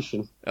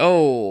Penetration?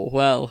 Oh,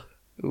 well,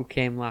 who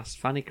came last?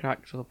 Fanny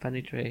Cracks or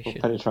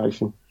Penetration?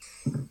 Penetration.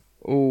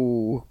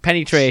 Ooh,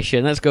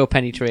 Penetration. Let's go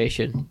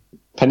Penetration.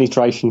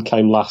 Penetration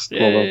came last.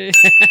 Well,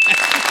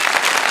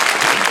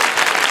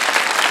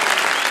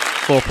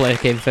 Foreplay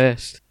came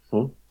first.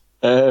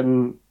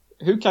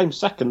 Who came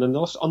second on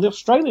the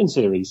Australian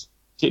series?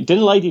 Is it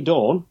Dinner Lady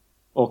Dawn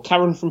or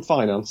Karen from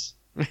Finance?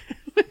 One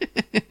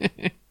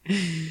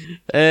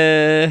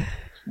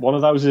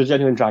of those is a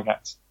genuine drag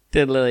act.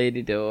 Dinner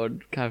Lady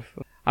Dawn.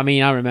 I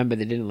mean, I remember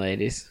the Dinner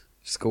Ladies.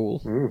 School.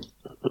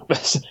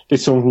 Did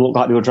some of them look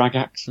like they were drag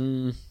acts?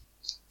 Remember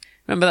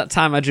that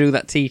time I drew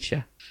that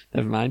teacher?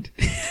 Never mind.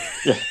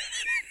 Yeah.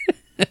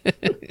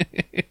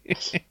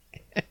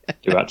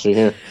 Do actually,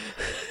 yeah.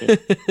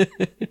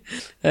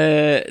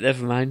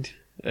 Never mind.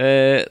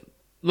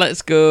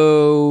 Let's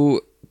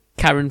go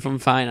Karen from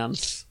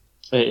Finance.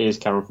 It is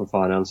Karen from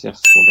Finance, yes.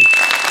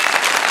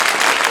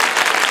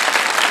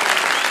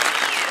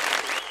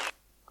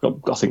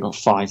 I think got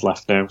 5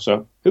 left now.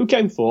 So, who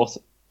came fourth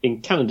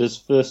in Canada's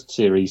first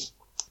series?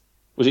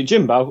 Was it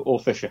Jimbo or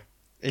Fisher?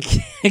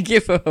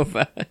 Give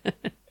over.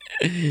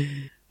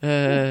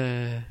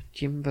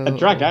 Jimbo. A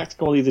drag act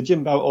called either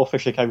Jimbo or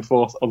Fisher came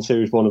fourth on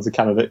Series 1 of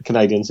the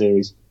Canadian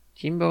series.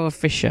 Jimbo or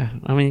Fisher?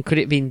 I mean, could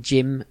it be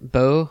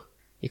Jimbo?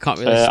 You can't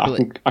really spell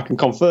it. I can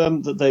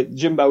confirm that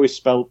Jimbo is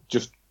spelled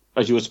just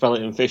as you would spell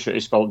it, and Fisher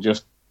is spelled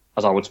just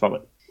as I would spell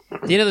it.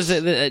 You know,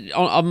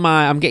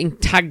 I'm getting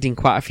tagged in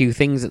quite a few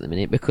things at the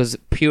minute because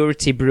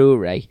Purity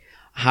Brewery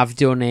have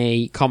done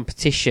a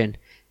competition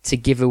to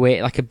give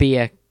away like a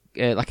beer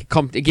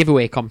a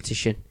giveaway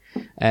competition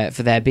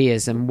for their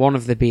beers, and one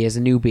of the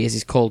new beers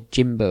is called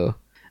Jimbo,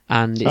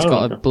 and it's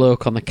got a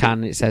bloke on the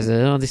can. It says,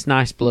 "Oh, this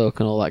nice bloke,"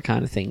 and all that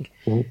kind of thing.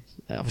 Mm-hmm.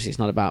 Obviously, it's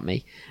not about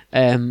me,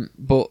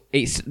 but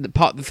it's the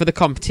part for the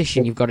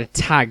competition. You've got to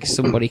tag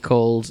somebody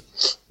called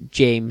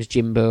James,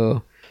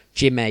 Jimbo,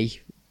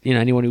 Jimmy. You know,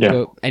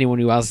 anyone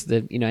who has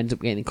the ends up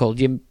getting called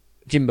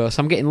Jimbo.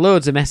 So I'm getting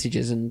loads of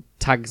messages and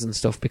tags and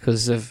stuff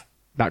because of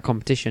that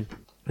competition.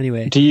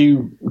 Anyway, do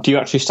you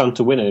actually stand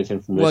to win anything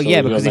from this? Well,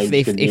 yeah, because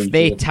if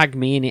they tag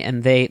me in it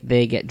and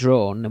they get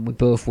drawn, then we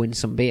both win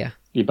some beer.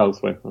 You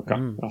both win. Okay,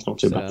 that's not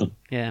too bad.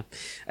 Yeah,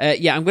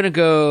 I'm gonna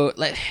go.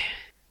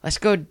 Let's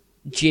go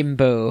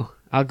Jimbo.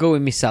 I'll go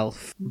with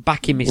myself.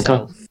 Backing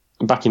myself.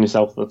 Okay. Backing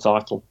yourself for the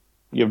title.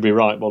 You'll be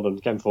right. Well done.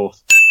 Came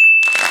forth.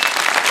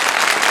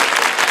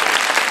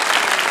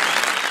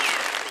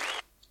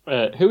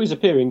 Who is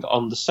appearing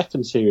on the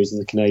second series of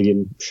the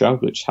Canadian show,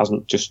 which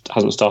hasn't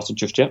started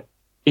just yet?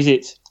 Is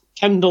it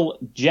Kendall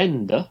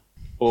Jenner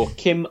or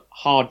Kim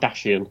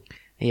Kardashian?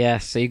 Yeah,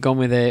 so you've gone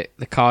with the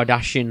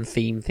Kardashian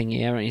theme thing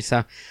here, aren't you?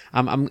 So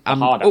I'm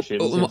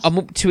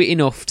up to it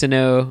enough to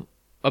know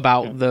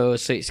about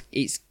those. So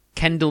it's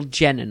Kendall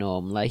Jenner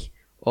normally,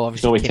 or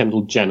obviously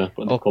Kendall Jenner,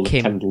 but they call it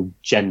Kendall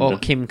Jenner or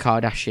Kim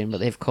Kardashian, but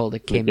they've called her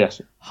Kim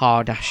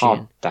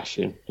Kardashian.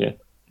 Kardashian, yeah.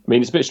 I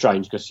mean, it's a bit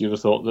strange because you'd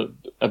have thought that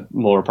a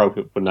more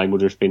appropriate name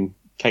would have been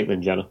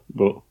Caitlyn Jenner,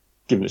 but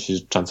given that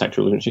she's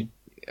transsexual, isn't she?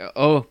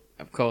 Oh,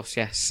 of course,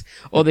 yes.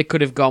 Or they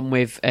could have gone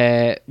with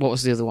what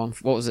was the other one?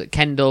 What was it?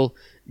 Kendall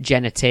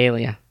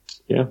Genitalia.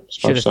 Yeah,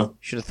 should have thought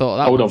of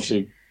that. I would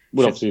obviously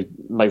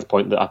make the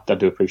point that I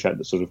do appreciate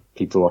that sort of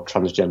people who are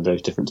transgender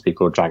is different to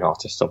people who are drag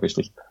artists,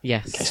 obviously.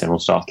 Yes. In case anyone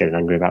starts getting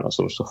angry about that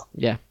sort of stuff.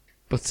 Yeah,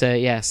 but so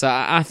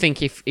I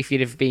think if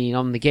you'd have been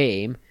on the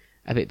game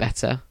a bit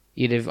better.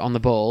 You'd have on the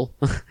ball.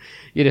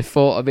 You'd have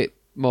thought a bit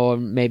more,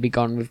 maybe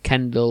gone with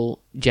Kendall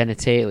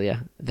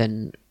Genitalia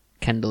than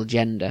Kendall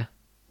Gender.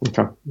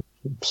 Okay,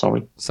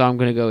 sorry. So I'm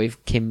going to go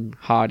with Kim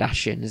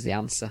Kardashian as the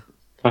answer.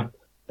 Okay,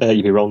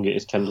 you'd be wrong. It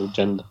is Kendall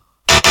Gender.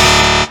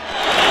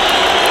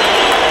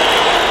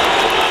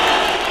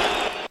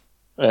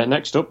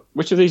 Next up,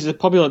 which of these is a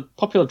popular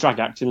drag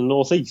act in the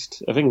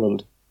northeast of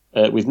England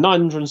with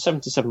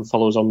 977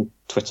 followers on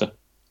Twitter?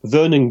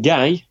 Vernon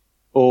Gay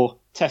or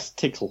Tess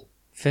Tickle?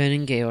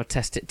 Vernon Gay or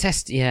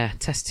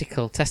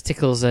Testicle.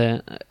 Testicles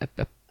are...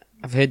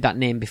 I've heard that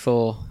name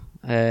before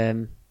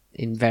in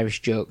various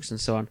jokes and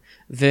so on.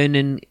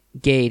 Vernon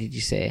Gay, did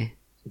you say?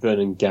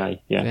 Vernon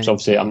Gay, yeah. Vernon so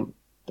obviously,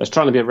 there's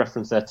trying to be a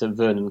reference there to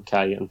Vernon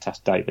Kay and Tess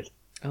David.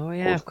 Oh,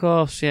 yeah, of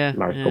course, yeah.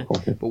 Married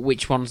couple. Yeah. But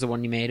which one's the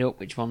one you made up?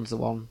 Which one's the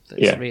one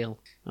that's real?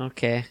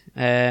 Okay.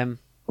 Vernon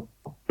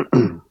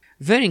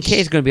Kay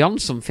is going to be on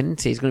something,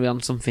 isn't he? He's going to be on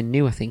something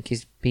new, I think.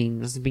 Has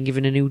he been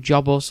given a new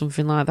job or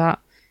something like that?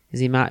 Is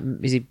he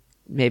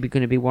maybe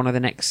going to be one of the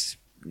next,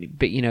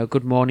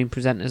 Good Morning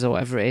presenters or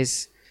whatever it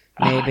is?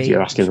 Maybe.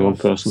 You're asking the wrong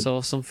person.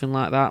 So something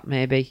like that,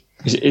 maybe.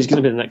 He's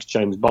going to be the next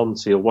James Bond,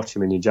 so you'll watch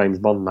him in your James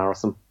Bond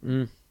marathon.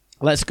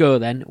 Let's go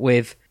then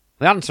with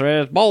the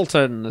answer is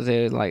Bolton, as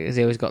he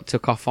always got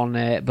took off on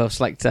Bo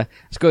Selector.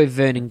 Let's go with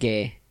Vernon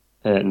Gay.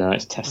 No,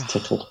 it's Tess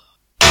Tittle.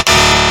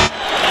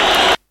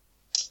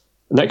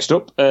 Next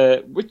up,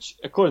 which,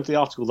 according to the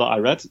article that I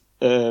read,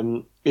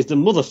 is the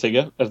mother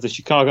figure of the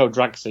Chicago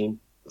drag scene.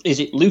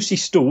 Is it Lucy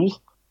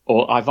Stool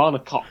or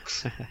Ivana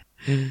Cox?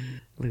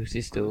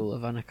 Lucy Stool,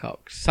 Ivana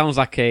Cox. Sounds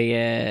like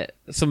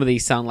some of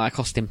these sound like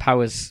Austin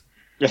Powers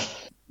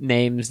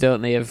names,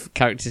 don't they, of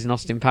characters in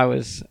Austin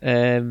Powers?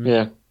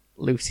 Yeah.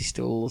 Lucy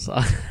Stools.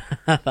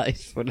 That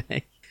is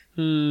funny.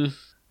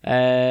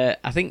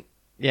 I think,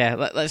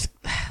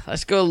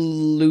 let's go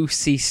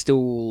Lucy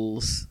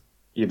Stools.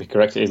 You'd be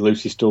correct, it is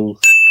Lucy Stool.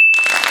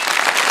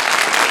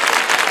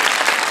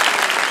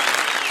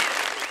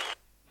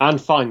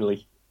 And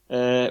finally,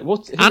 And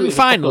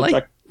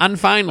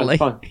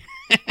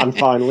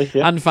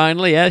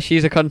finally, yeah,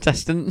 she's a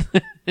contestant.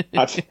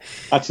 actually,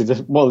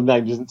 one of the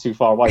names isn't too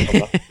far away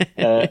from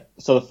that.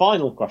 So the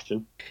final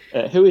question,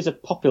 who is a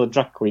popular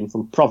drag queen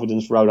from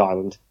Providence, Rhode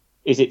Island?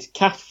 Is it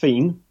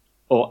Caffeine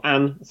or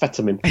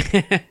Amphetamine?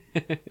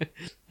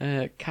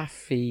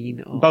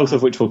 Caffeine. Or both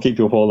of which will keep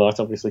you up all night,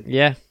 obviously.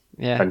 Yeah.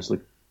 Eventually.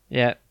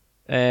 Yeah.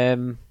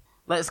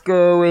 Let's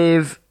go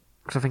with,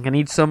 because I think I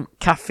need some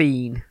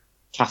caffeine.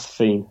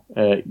 Caffeine.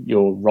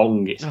 You're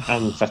wrong. It's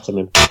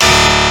amphetamine.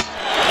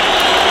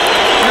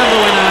 Remember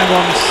when I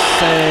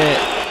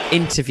once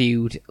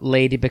interviewed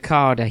Lady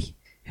Bacardi,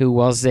 who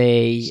was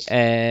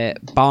a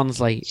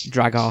Barnsley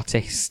drag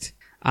artist,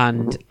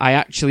 and I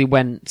actually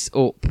went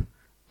up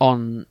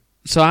on...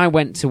 So I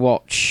went to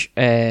watch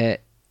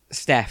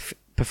Steph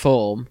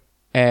perform.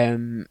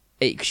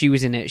 She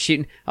was in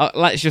it.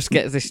 Let's just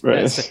get this.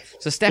 Right.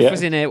 So Steph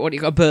was in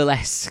a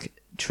burlesque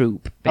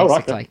troupe,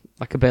 basically. Right.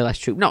 Like a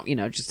burlesque troupe. Not,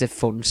 just a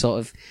fun sort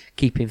of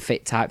keeping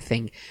fit type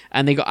thing.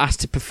 And they got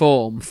asked to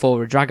perform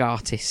for a drag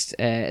artist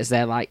as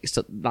their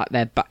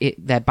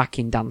their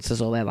backing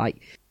dancers, or their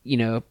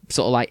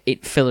sort of like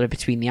it filler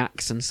between the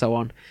acts and so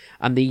on.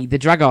 And the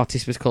drag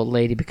artist was called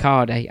Lady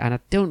Bacardi, and I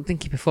don't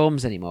think he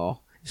performs anymore.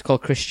 It's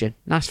called Christian,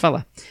 nice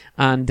fella,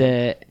 and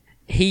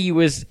he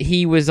was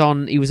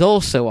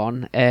also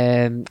on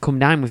Come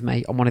Dine With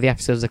Me, on one of the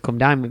episodes of Come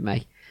Dine With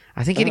Me.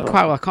 I think he did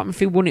quite well. I can't remember if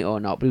he won it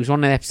or not, but he was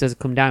one of the episodes of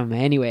Come Down With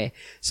Me anyway.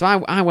 So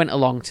I went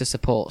along to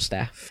support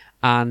Steph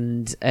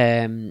and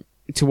to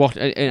watch.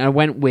 And I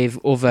went with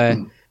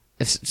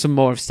some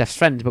more of Steph's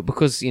friends, but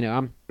because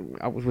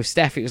I was with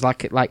Steph, it was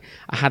like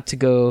I had to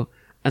go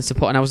and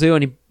support, and I was the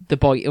only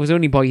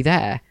boy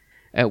there.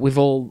 With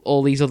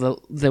all these other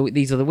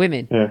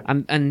women,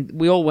 and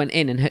we all went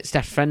in, and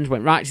Steph's friends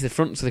went right to the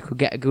front so they could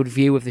get a good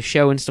view of the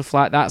show and stuff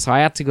like that. So I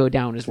had to go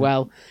down as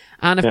well.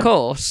 And of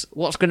course,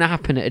 what's going to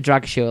happen at a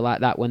drag show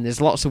like that when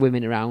there's lots of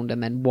women around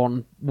and then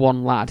one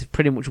lad,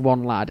 pretty much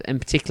one lad,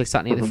 and particularly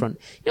sat near the front?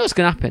 You know what's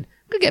going to happen?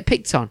 I'm going to get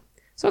picked on.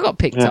 So I got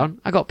picked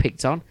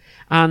on,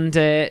 and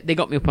they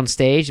got me up on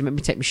stage and made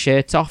me take my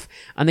shirt off,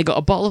 and they got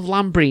a bottle of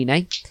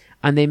Lambrini,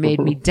 and they made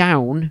me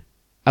down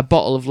a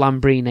bottle of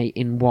Lambrini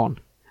in one.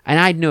 And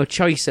I had no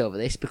choice over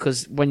this,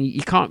 because when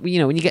you can't, when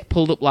you get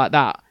pulled up like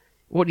that,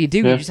 what do? You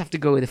just have to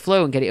go with the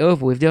flow and get it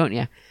over with, don't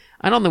you?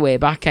 And on the way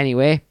back,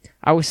 anyway,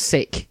 I was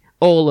sick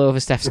all over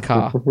Steph's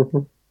car.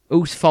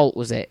 Whose fault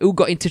was it? Who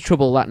got into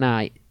trouble that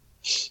night?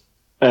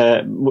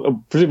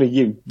 Presumably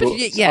you.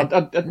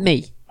 But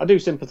me. I do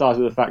sympathise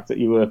with the fact that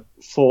you were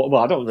forced.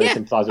 Well, I don't really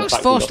sympathise with the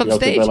fact that you got to go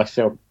to the burlesque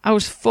show. I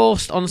was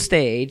forced on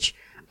stage.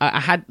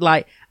 Had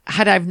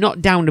I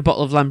not downed a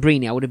bottle of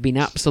Lambrini, I would have been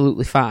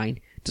absolutely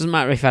fine. Doesn't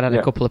matter if I'd had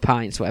a couple of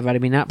pints or whatever, I'd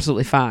have been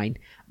absolutely fine.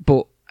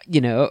 But,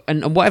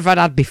 and whatever I'd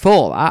had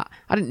before that,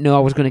 I didn't know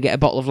I was going to get a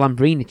bottle of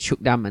Lambrini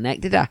chucked down my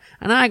neck, did I?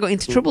 And I got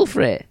into trouble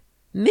for it.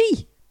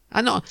 Me.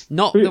 I'm not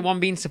the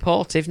one being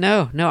supportive.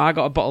 No, I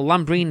got a bottle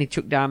of Lambrini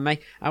chucked down me.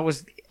 I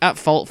was at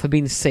fault for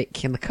being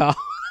sick in the car.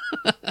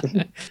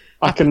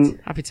 I can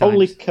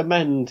only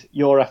commend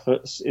your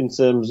efforts in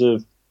terms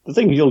of the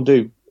things you'll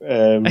do,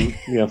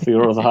 for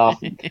your other half,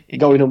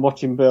 going and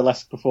watching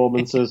burlesque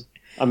performances.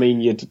 I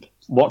mean, you'd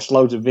watched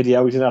loads of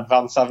videos in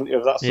advance, haven't you,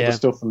 of that sort of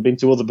stuff, and been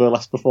to other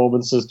burlesque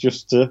performances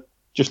just to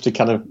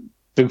kind of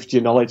boost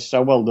your knowledge.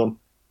 So well done.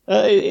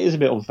 It is a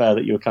bit unfair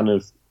that you were kind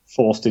of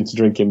forced into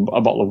drinking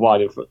a bottle of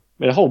wine. I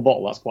mean, a whole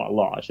bottle, that's quite a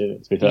lot, actually,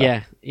 to be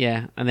fair.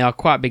 Yeah, and they are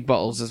quite big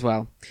bottles as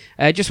well.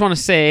 I just want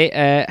to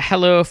say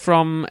hello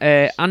from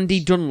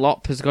Andy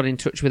Dunlop, has got in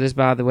touch with us,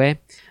 by the way,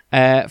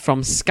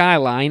 from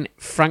Skyline,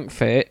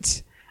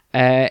 Frankfurt,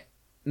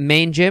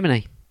 Main,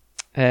 Germany.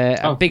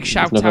 A big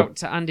shout out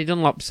to Andy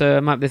Dunlop, so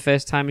it might be the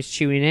first time he's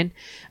tuning in.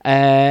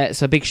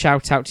 So a big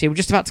shout out to you. We're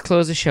just about to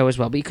close the show as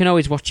well, but you can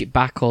always watch it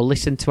back or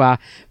listen to our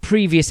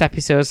previous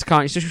episodes,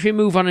 can't you? So should we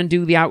move on and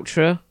do the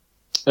outro?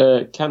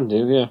 Can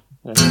do, yeah.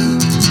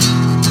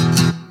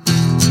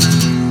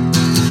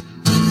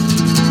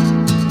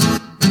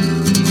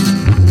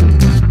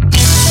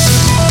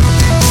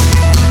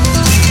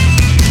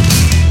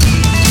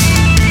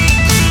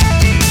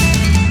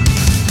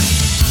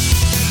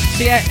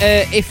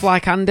 If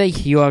like Andy,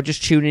 you are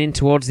just tuning in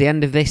towards the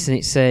end of this and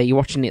it's you're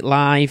watching it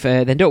live,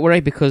 then don't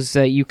worry, because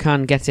you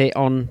can get it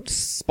on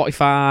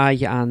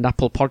Spotify and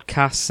Apple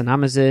Podcasts and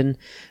Amazon.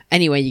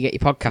 Anywhere you get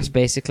your podcast,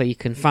 basically, you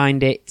can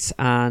find it.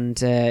 And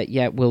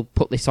we'll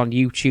put this on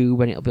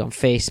YouTube and it'll be on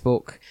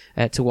Facebook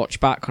to watch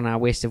back on our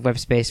Waste of Web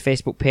Space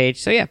Facebook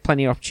page. So yeah,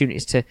 plenty of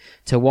opportunities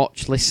to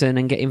watch, listen,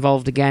 and get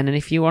involved again. And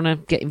if you want to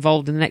get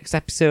involved in the next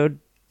episode,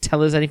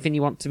 tell us anything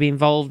you want to be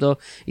involved, or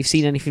you've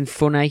seen anything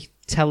funny,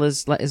 tell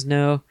us, let us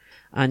know,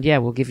 and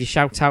we'll give you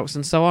shout outs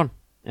and so on.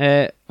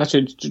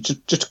 Actually,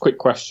 just a quick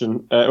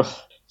question.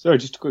 Sorry,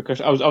 just a quick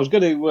question. I was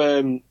going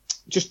to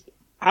just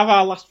have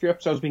our last few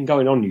episodes been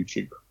going on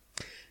YouTube?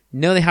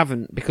 No, they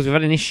haven't, because we've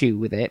had an issue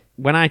with it.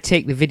 When I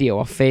take the video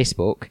off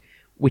Facebook,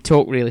 we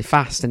talk really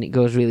fast and it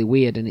goes really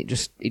weird and it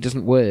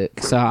doesn't work.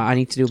 So I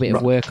need to do a bit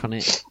of work on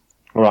it.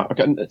 All right.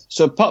 Okay.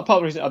 So part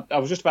of the reason I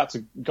was just about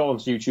to go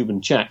onto YouTube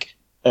and check.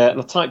 And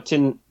I typed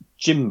in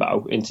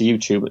Jimbo into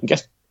YouTube, and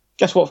guess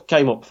what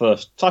came up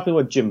first? Type in the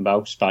word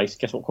Jimbo, space,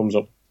 guess what comes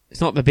up?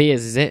 It's not the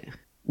beers, is it?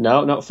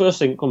 No, first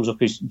thing that comes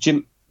up is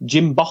Jim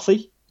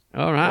Bothy.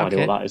 All right, no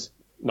idea what that is.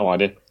 No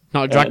idea.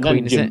 Not a drag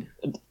queen, is it?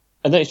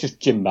 And then it's just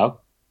Jimbo.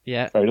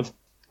 Yeah. Fair enough.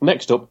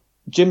 Next up,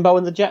 Jimbo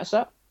and the Jet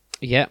Set.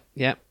 Yeah,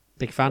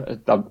 big fan. Is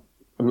that?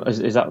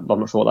 I'm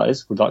not sure what that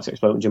is. Would you like to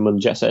explain what Jimbo and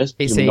the Jet Set is?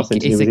 It's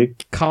a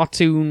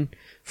cartoon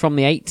from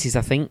the 80s,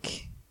 I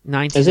think.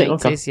 90s, 80s,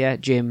 okay. Yeah.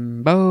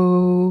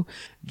 Jimbo,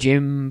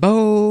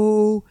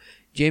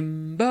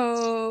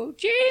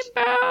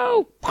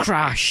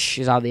 crash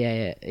is how the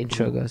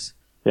intro goes.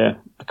 Yeah,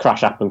 the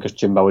crash happened because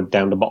Jimbo had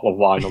downed a bottle of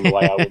wine on the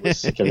way out. It was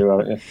sick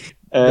everywhere.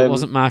 It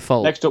wasn't my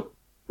fault.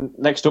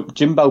 Next up,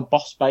 Jimbo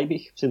Boss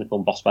Baby. I've seen the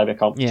film Boss Baby. I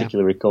can't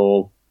particularly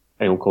recall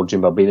anyone called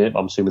Jimbo being in it, but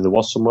I'm assuming there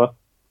was somewhere.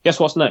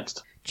 Guess what's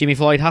next? Jimmy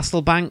Floyd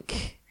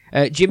Hasselbank.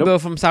 Jimbo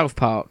from South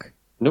Park.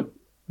 Nope.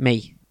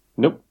 Me.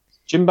 Nope.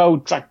 Jimbo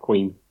Drag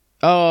Queen.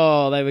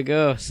 Oh, there we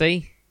go.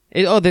 See?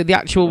 The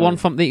actual one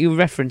that you were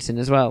referencing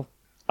as well.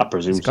 I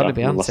presume it's got to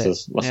be, unless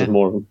there's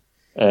more of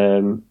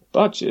them.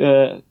 But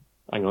hang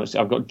on,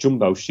 I've got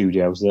Jumbo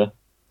Studios there.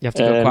 You have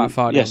to go quite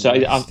far. Yeah, so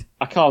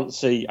I can't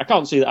see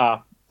that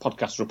our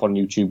podcasts are up on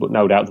YouTube, but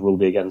no doubt there will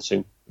be again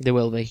soon. There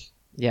will be.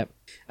 Yep.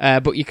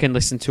 But you can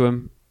listen to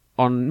them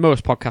on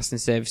most podcasting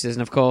services,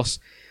 and of course,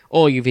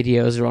 all your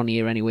videos are on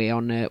here anyway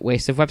on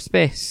Waste of Web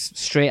Space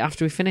straight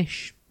after we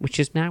finish, which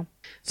is now.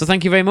 So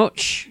thank you very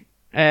much.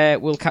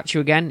 We'll catch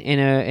you again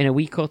in a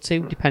week or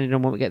two, depending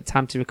on when we get the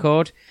time to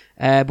record.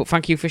 But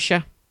thank you,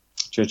 Fisher.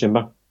 Cheers,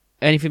 Jimbo.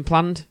 Anything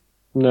planned?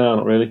 No,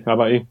 not really. How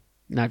about you?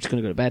 No, I'm just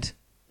going to go to bed.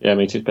 Yeah,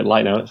 me too. It's a bit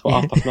late now. It's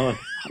 9:30.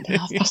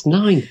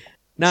 9:30.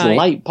 It's a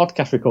late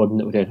podcast recording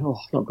that we're doing. Oh,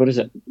 not good, is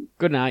it?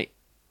 Good night.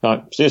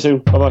 Right, see you soon.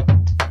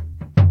 Bye-bye.